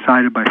was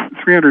decided by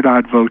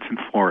 300-odd votes in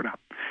Florida.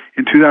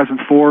 In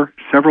 2004,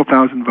 several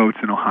thousand votes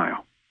in Ohio.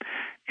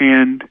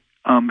 And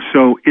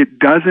so it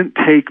doesn't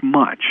take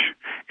much.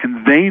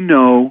 And they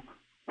know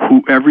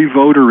who every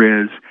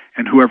voter is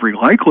and who every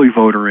likely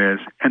voter is,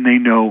 and they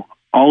know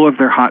all of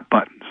their hot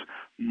buttons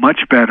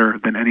much better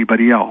than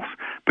anybody else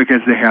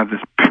because they have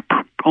this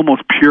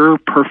almost pure,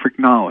 perfect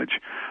knowledge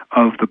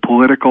of the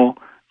political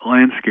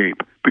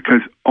landscape,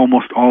 because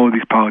almost all of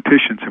these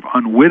politicians have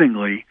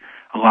unwittingly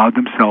allowed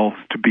themselves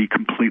to be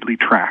completely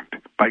tracked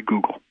by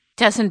Google.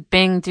 Doesn't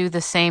Bing do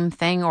the same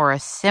thing or a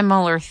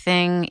similar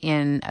thing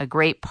in a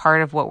great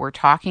part of what we're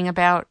talking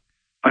about?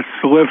 A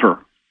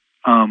sliver.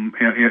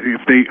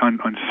 If they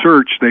on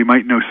search, they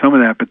might know some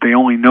of that, but they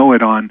only know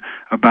it on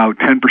about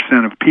 10%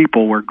 of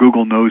people, where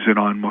Google knows it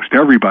on most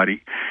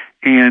everybody.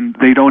 And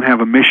they don't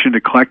have a mission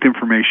to collect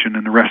information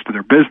in the rest of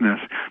their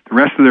business. The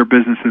rest of their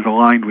business is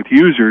aligned with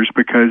users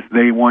because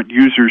they want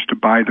users to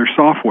buy their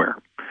software.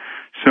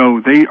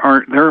 So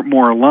they're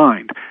more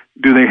aligned.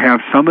 Do they have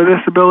some of this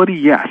ability?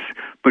 Yes.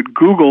 But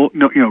Google,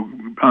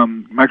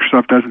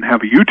 Microsoft doesn't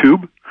have a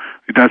YouTube.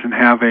 It doesn't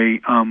have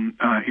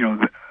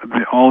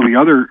all the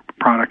other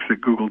products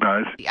that Google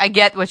does. I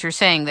get what you're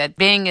saying, that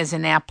Bing is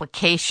an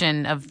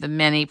application of the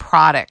many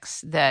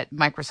products that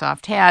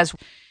Microsoft has.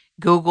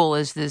 Google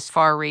is this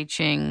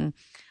far-reaching,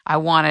 I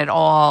want it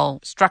all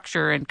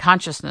structure and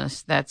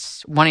consciousness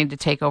that's wanting to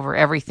take over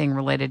everything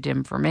related to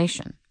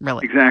information,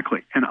 really.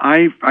 Exactly. And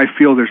I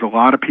feel there's a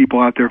lot of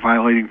people out there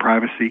violating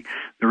privacy.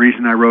 The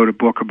reason I wrote a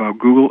book about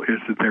Google is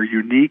that they're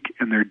unique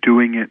and they're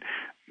doing it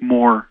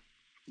more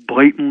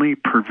blatantly,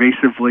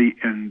 pervasively,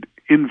 and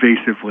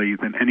invasively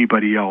than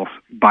anybody else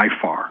by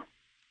far.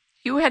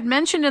 You had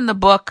mentioned in the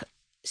book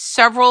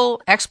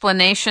several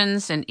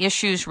explanations and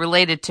issues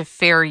related to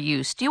fair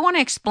use. Do you want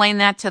to explain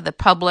that to the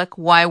public,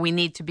 why we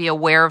need to be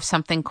aware of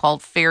something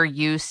called fair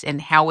use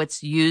and how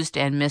it's used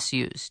and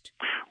misused?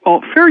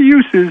 Well, fair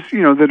use is,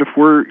 that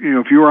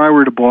if you or I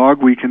were to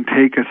blog, we can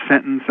take a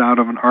sentence out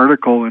of an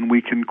article and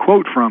we can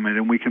quote from it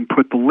and we can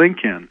put the link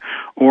in.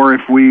 Or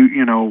if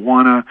we,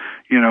 want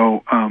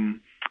to,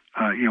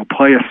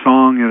 play a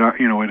song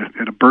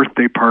at a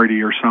birthday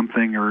party or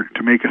something, or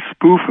to make a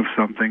spoof of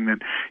something that,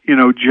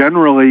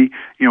 generally,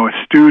 a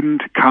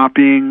student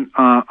copying,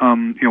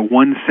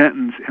 one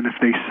sentence, and if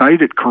they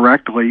cite it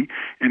correctly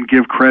and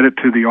give credit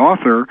to the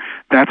author,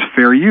 that's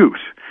fair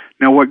use.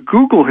 Now, what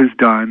Google has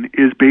done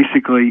is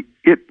basically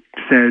it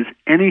says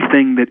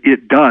anything that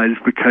it does,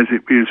 because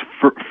it is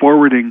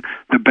forwarding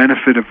the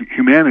benefit of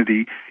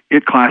humanity,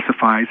 it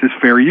classifies as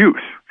fair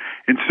use.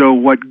 And so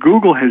what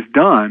Google has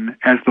done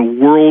as the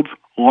world's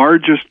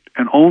largest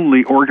and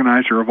only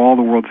organizer of all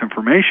the world's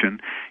information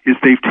is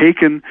they've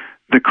taken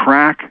the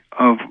crack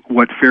of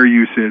what fair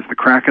use is, the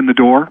crack in the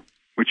door,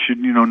 which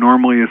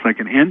normally is like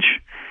an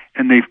inch,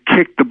 and they've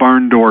kicked the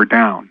barn door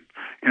down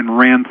and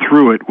ran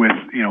through it with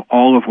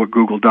all of what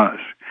Google does.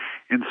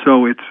 And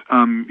so it's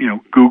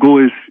Google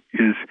is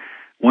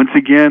once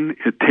again,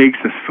 it takes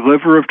a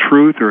sliver of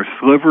truth or a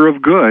sliver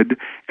of good,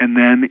 and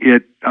then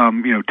it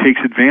takes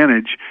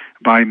advantage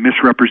by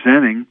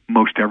misrepresenting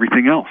most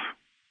everything else.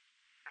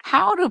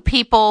 How do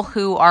people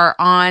who are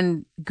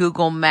on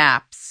Google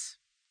Maps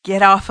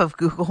get off of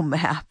Google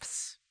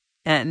Maps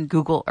and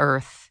Google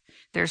Earth?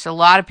 There's a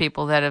lot of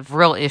people that have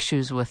real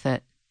issues with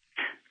it.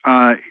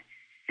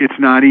 It's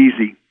not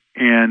easy.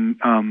 And,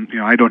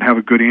 I don't have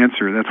a good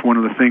answer. That's one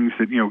of the things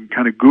that,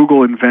 kind of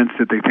Google invents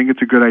that they think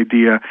it's a good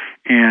idea.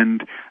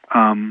 And,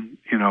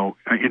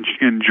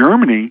 in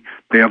Germany,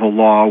 they have a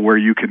law where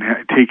you can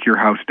take your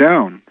house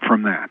down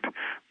from that.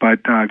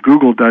 But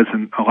Google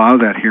doesn't allow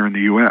that here in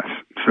the U.S.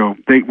 So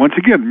they, once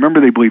again,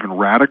 remember, they believe in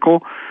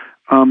radical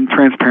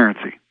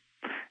transparency.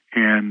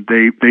 And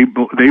they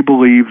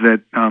believe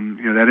that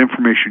that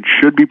information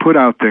should be put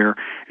out there.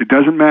 It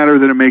doesn't matter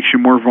that it makes you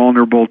more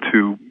vulnerable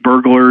to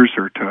burglars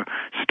or to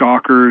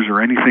stalkers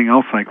or anything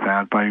else like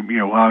that by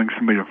allowing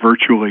somebody to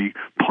virtually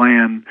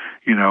plan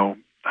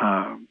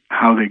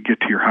how they get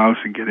to your house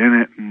and get in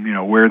it,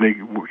 and where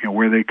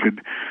they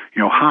could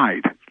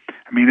hide.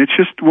 I mean, it's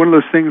just one of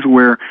those things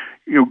where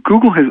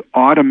Google has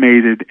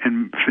automated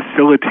and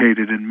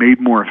facilitated and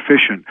made more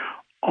efficient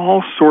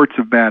all sorts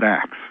of bad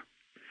acts.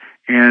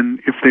 And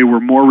if they were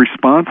more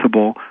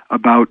responsible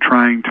about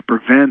trying to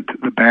prevent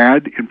the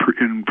bad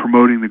in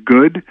promoting the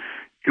good,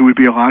 it would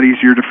be a lot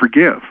easier to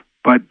forgive.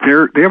 But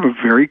they have a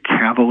very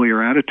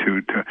cavalier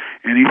attitude to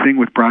anything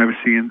with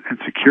privacy and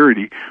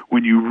security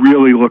when you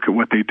really look at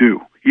what they do.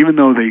 Even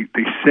though they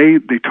say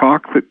they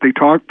talk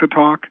the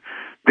talk,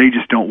 they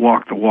just don't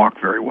walk the walk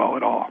very well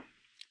at all.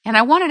 And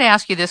I wanted to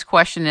ask you this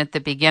question at the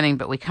beginning,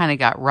 but we kind of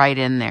got right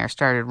in there,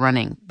 started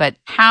running. But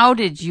how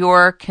did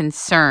your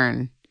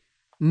concern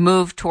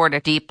move toward a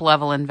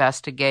deep-level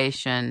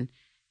investigation,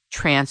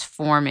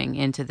 transforming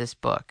into this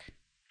book?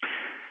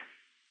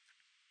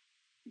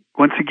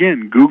 Once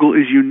again, Google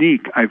is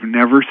unique. I've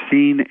never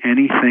seen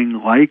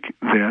anything like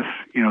this.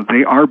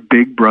 They are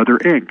Big Brother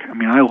Inc. I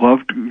mean, I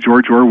loved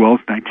George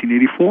Orwell's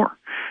 1984.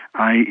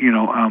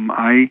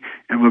 I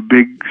am a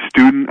big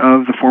student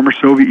of the former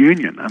Soviet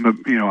Union.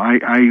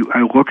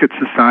 I look at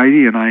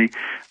society and I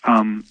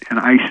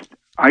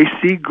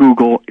see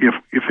Google,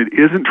 if it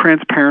isn't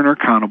transparent or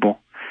accountable,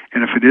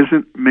 And if it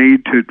isn't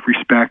made to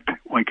respect,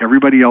 like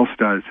everybody else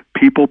does,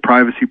 people,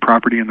 privacy,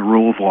 property, and the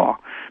rule of law,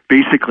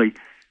 basically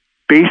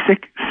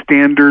basic,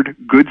 standard,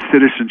 good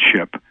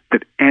citizenship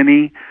that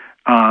any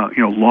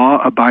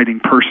law-abiding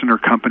person or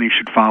company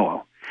should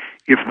follow.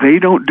 If they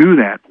don't do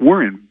that,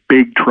 we're in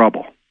big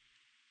trouble.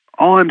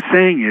 All I'm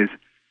saying is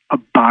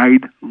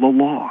abide the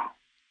law.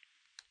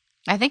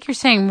 I think you're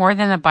saying more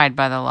than abide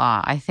by the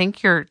law. I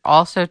think you're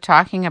also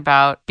talking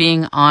about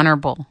being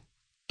honorable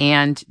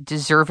and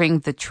deserving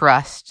the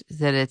trust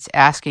that it's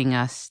asking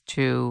us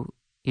to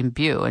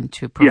imbue and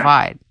to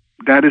provide. Yes.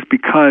 That is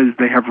because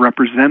they have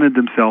represented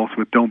themselves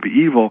with Don't Be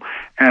Evil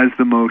as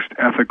the most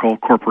ethical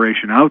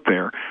corporation out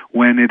there,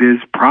 when it is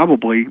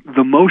probably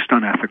the most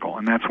unethical.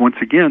 And that's, once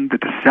again, the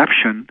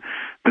deception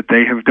that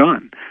they have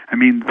done. I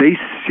mean, they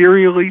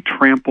serially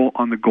trample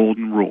on the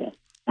golden rule,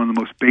 one of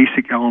the most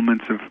basic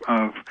elements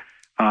of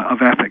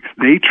ethics.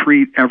 They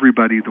treat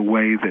everybody the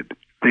way that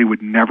they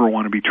would never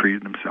want to be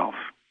treated themselves.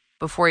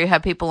 Before you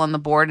have people on the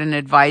board and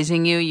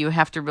advising you, you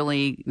have to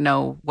really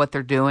know what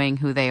they're doing,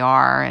 who they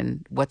are,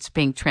 and what's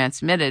being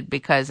transmitted,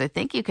 because I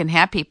think you can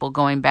have people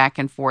going back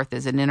and forth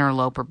as an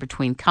interloper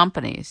between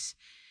companies,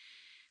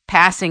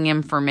 passing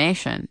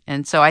information.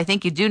 And so I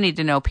think you do need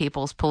to know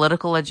people's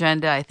political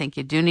agenda. I think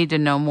you do need to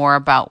know more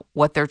about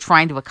what they're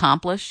trying to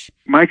accomplish.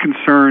 My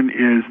concern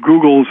is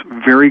Google's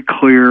very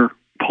clear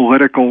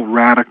political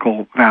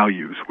radical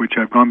values, which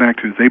I've gone back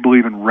to, is they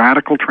believe in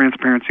radical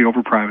transparency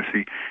over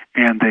privacy,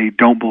 and they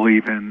don't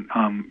believe in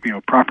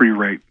property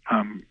right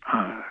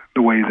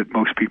the way that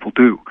most people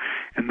do.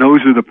 And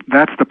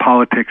that's the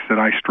politics that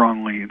I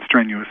strongly and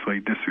strenuously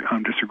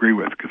disagree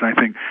with, because I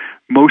think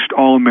most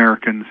all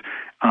Americans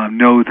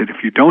know that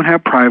if you don't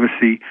have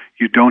privacy,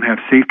 you don't have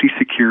safety,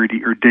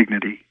 security, or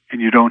dignity, and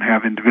you don't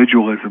have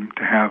individualism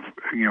to have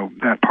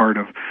that part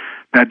of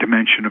that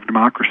dimension of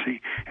democracy.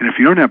 And if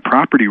you don't have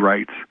property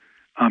rights,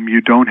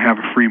 you don't have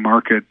a free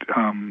market,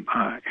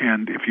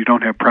 and if you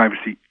don't have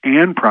privacy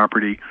and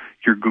property,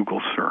 you're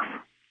Google surf.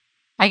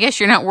 I guess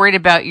you're not worried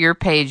about your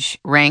page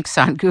ranks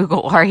on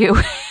Google, are you?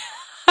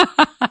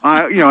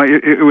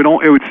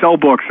 It would sell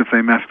books if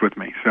they messed with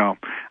me. So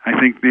I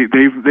think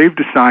they've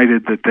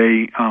decided that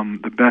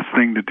the best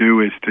thing to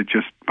do is to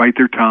just bite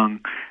their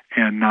tongue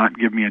and not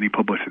give me any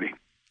publicity.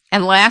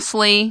 And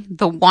lastly,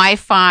 the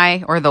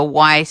Wi-Fi or the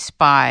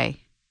Wi-Spy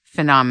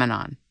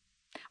phenomenon.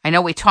 I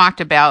know we talked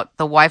about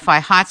the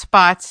Wi-Fi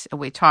hotspots, and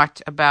we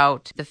talked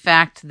about the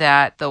fact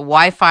that the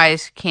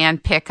Wi-Fis can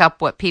pick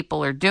up what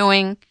people are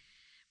doing,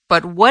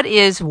 but what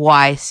is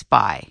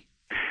Wi-Spy?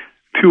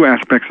 Two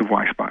aspects of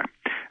Wi-Spy.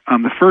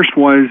 The first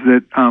was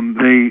that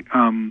they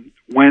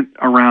went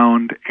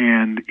around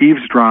and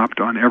eavesdropped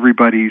on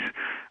everybody's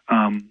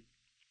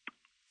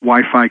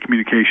Wi-Fi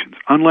communications.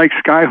 Unlike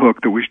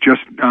Skyhook, that was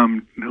just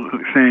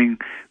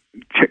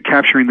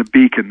capturing the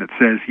beacon that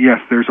says, yes,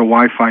 there's a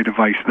Wi-Fi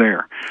device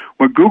there.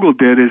 What Google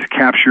did is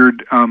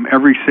captured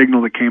every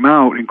signal that came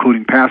out,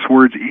 including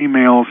passwords,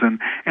 emails, and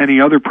any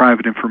other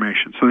private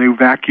information. So they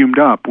vacuumed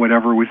up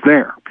whatever was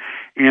there.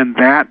 And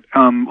that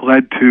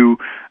led to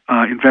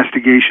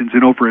investigations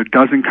in over a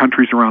dozen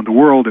countries around the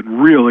world,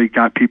 and really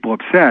got people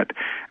upset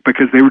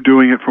because they were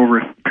doing it for over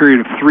a period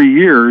of 3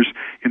 years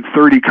in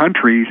 30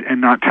 countries and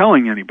not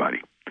telling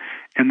anybody.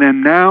 And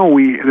then now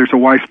there's a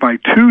Wi-Spy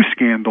 2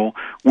 scandal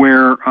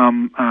where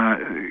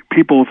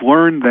people have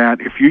learned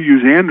that if you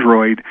use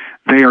Android,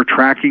 they are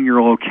tracking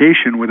your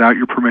location without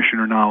your permission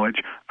or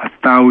knowledge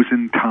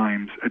 1,000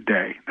 times a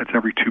day. That's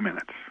every 2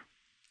 minutes.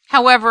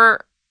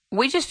 However,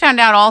 we just found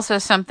out also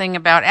something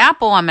about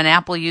Apple. I'm an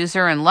Apple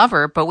user and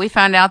lover, but we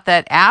found out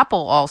that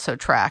Apple also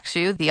tracks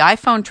you. The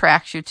iPhone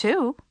tracks you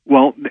too.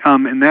 Well,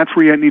 and that's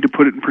where you need to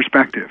put it in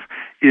perspective,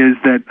 is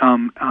that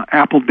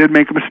Apple did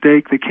make a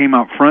mistake. They came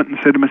out front and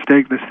said a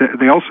mistake.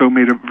 They also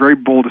made a very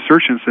bold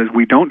assertion that says,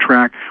 we don't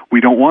track, we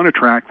don't want to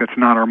track, that's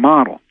not our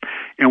model.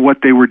 And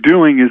what they were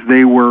doing is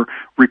they were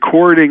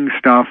recording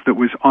stuff that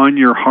was on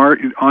your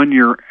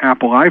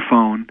Apple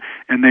iPhone,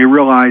 and they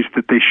realized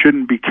that they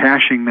shouldn't be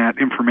caching that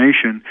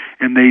information,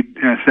 and they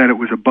said it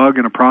was a bug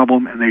and a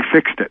problem, and they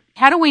fixed it.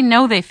 How do we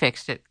know they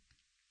fixed it?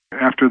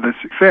 After this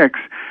fix,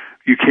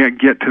 you can't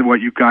get to what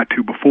you got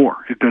to before.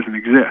 It doesn't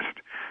exist.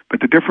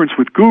 But the difference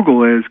with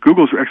Google is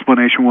Google's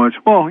explanation was,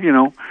 well,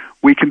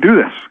 we can do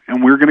this,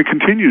 and we're going to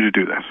continue to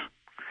do this.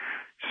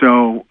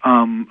 So,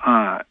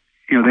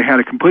 they had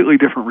a completely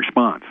different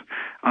response.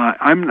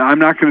 I'm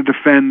not going to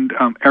defend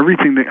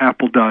everything that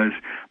Apple does,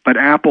 but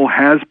Apple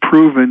has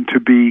proven to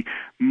be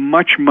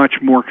much, much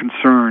more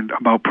concerned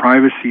about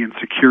privacy and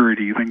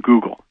security than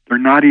Google. They're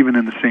not even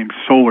in the same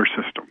solar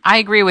system. I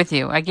agree with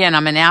you. Again,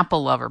 I'm an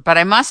Apple lover. But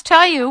I must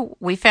tell you,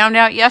 we found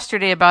out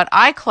yesterday about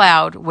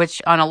iCloud,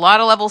 which on a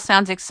lot of levels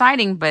sounds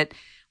exciting, but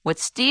what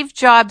Steve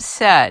Jobs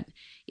said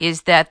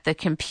is that the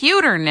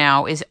computer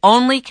now is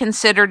only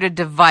considered a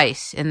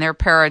device in their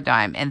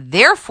paradigm, and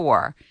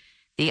therefore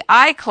the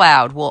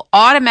iCloud will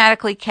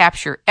automatically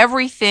capture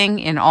everything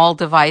in all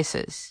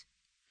devices.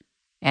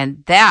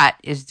 And that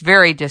is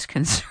very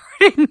disconcerting.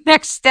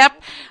 next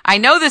step. I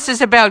know this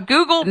is about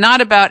Google,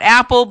 not about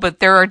Apple, but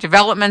there are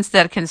developments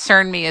that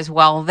concern me as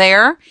well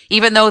there,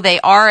 even though they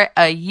are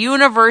a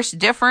universe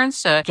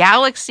difference, a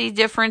galaxy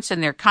difference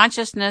in their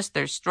consciousness,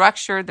 their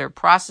structure, their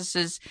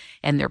processes,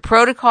 and their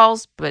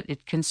protocols, but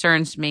it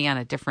concerns me on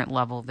a different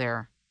level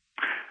there.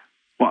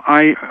 Well,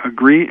 I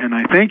agree, and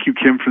I thank you,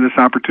 Kim, for this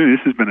opportunity.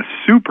 This has been a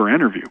super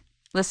interview.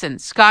 Listen,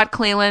 Scott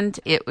Cleland,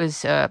 it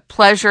was a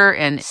pleasure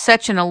and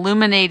such an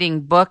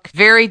illuminating book.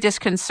 Very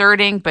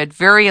disconcerting, but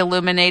very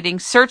illuminating.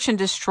 Search and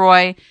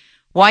Destroy,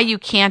 Why You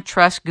Can't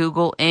Trust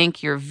Google,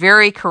 Inc. You're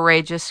very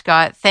courageous,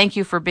 Scott. Thank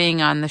you for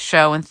being on the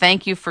show, and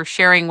thank you for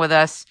sharing with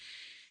us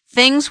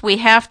things we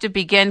have to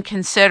begin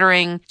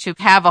considering to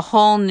have a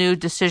whole new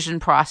decision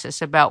process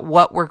about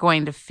what we're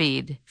going to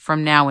feed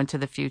from now into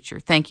the future.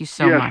 Thank you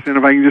so much. Yes, and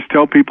if I can just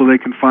tell people, they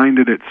can find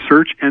it at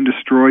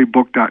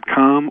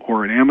searchanddestroybook.com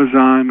or at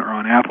Amazon or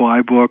on Apple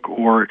iBook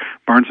or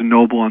Barnes &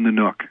 Noble on the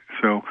Nook.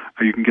 So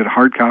you can get a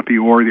hard copy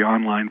or the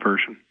online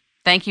version.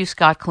 Thank you,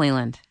 Scott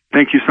Cleland.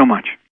 Thank you so much.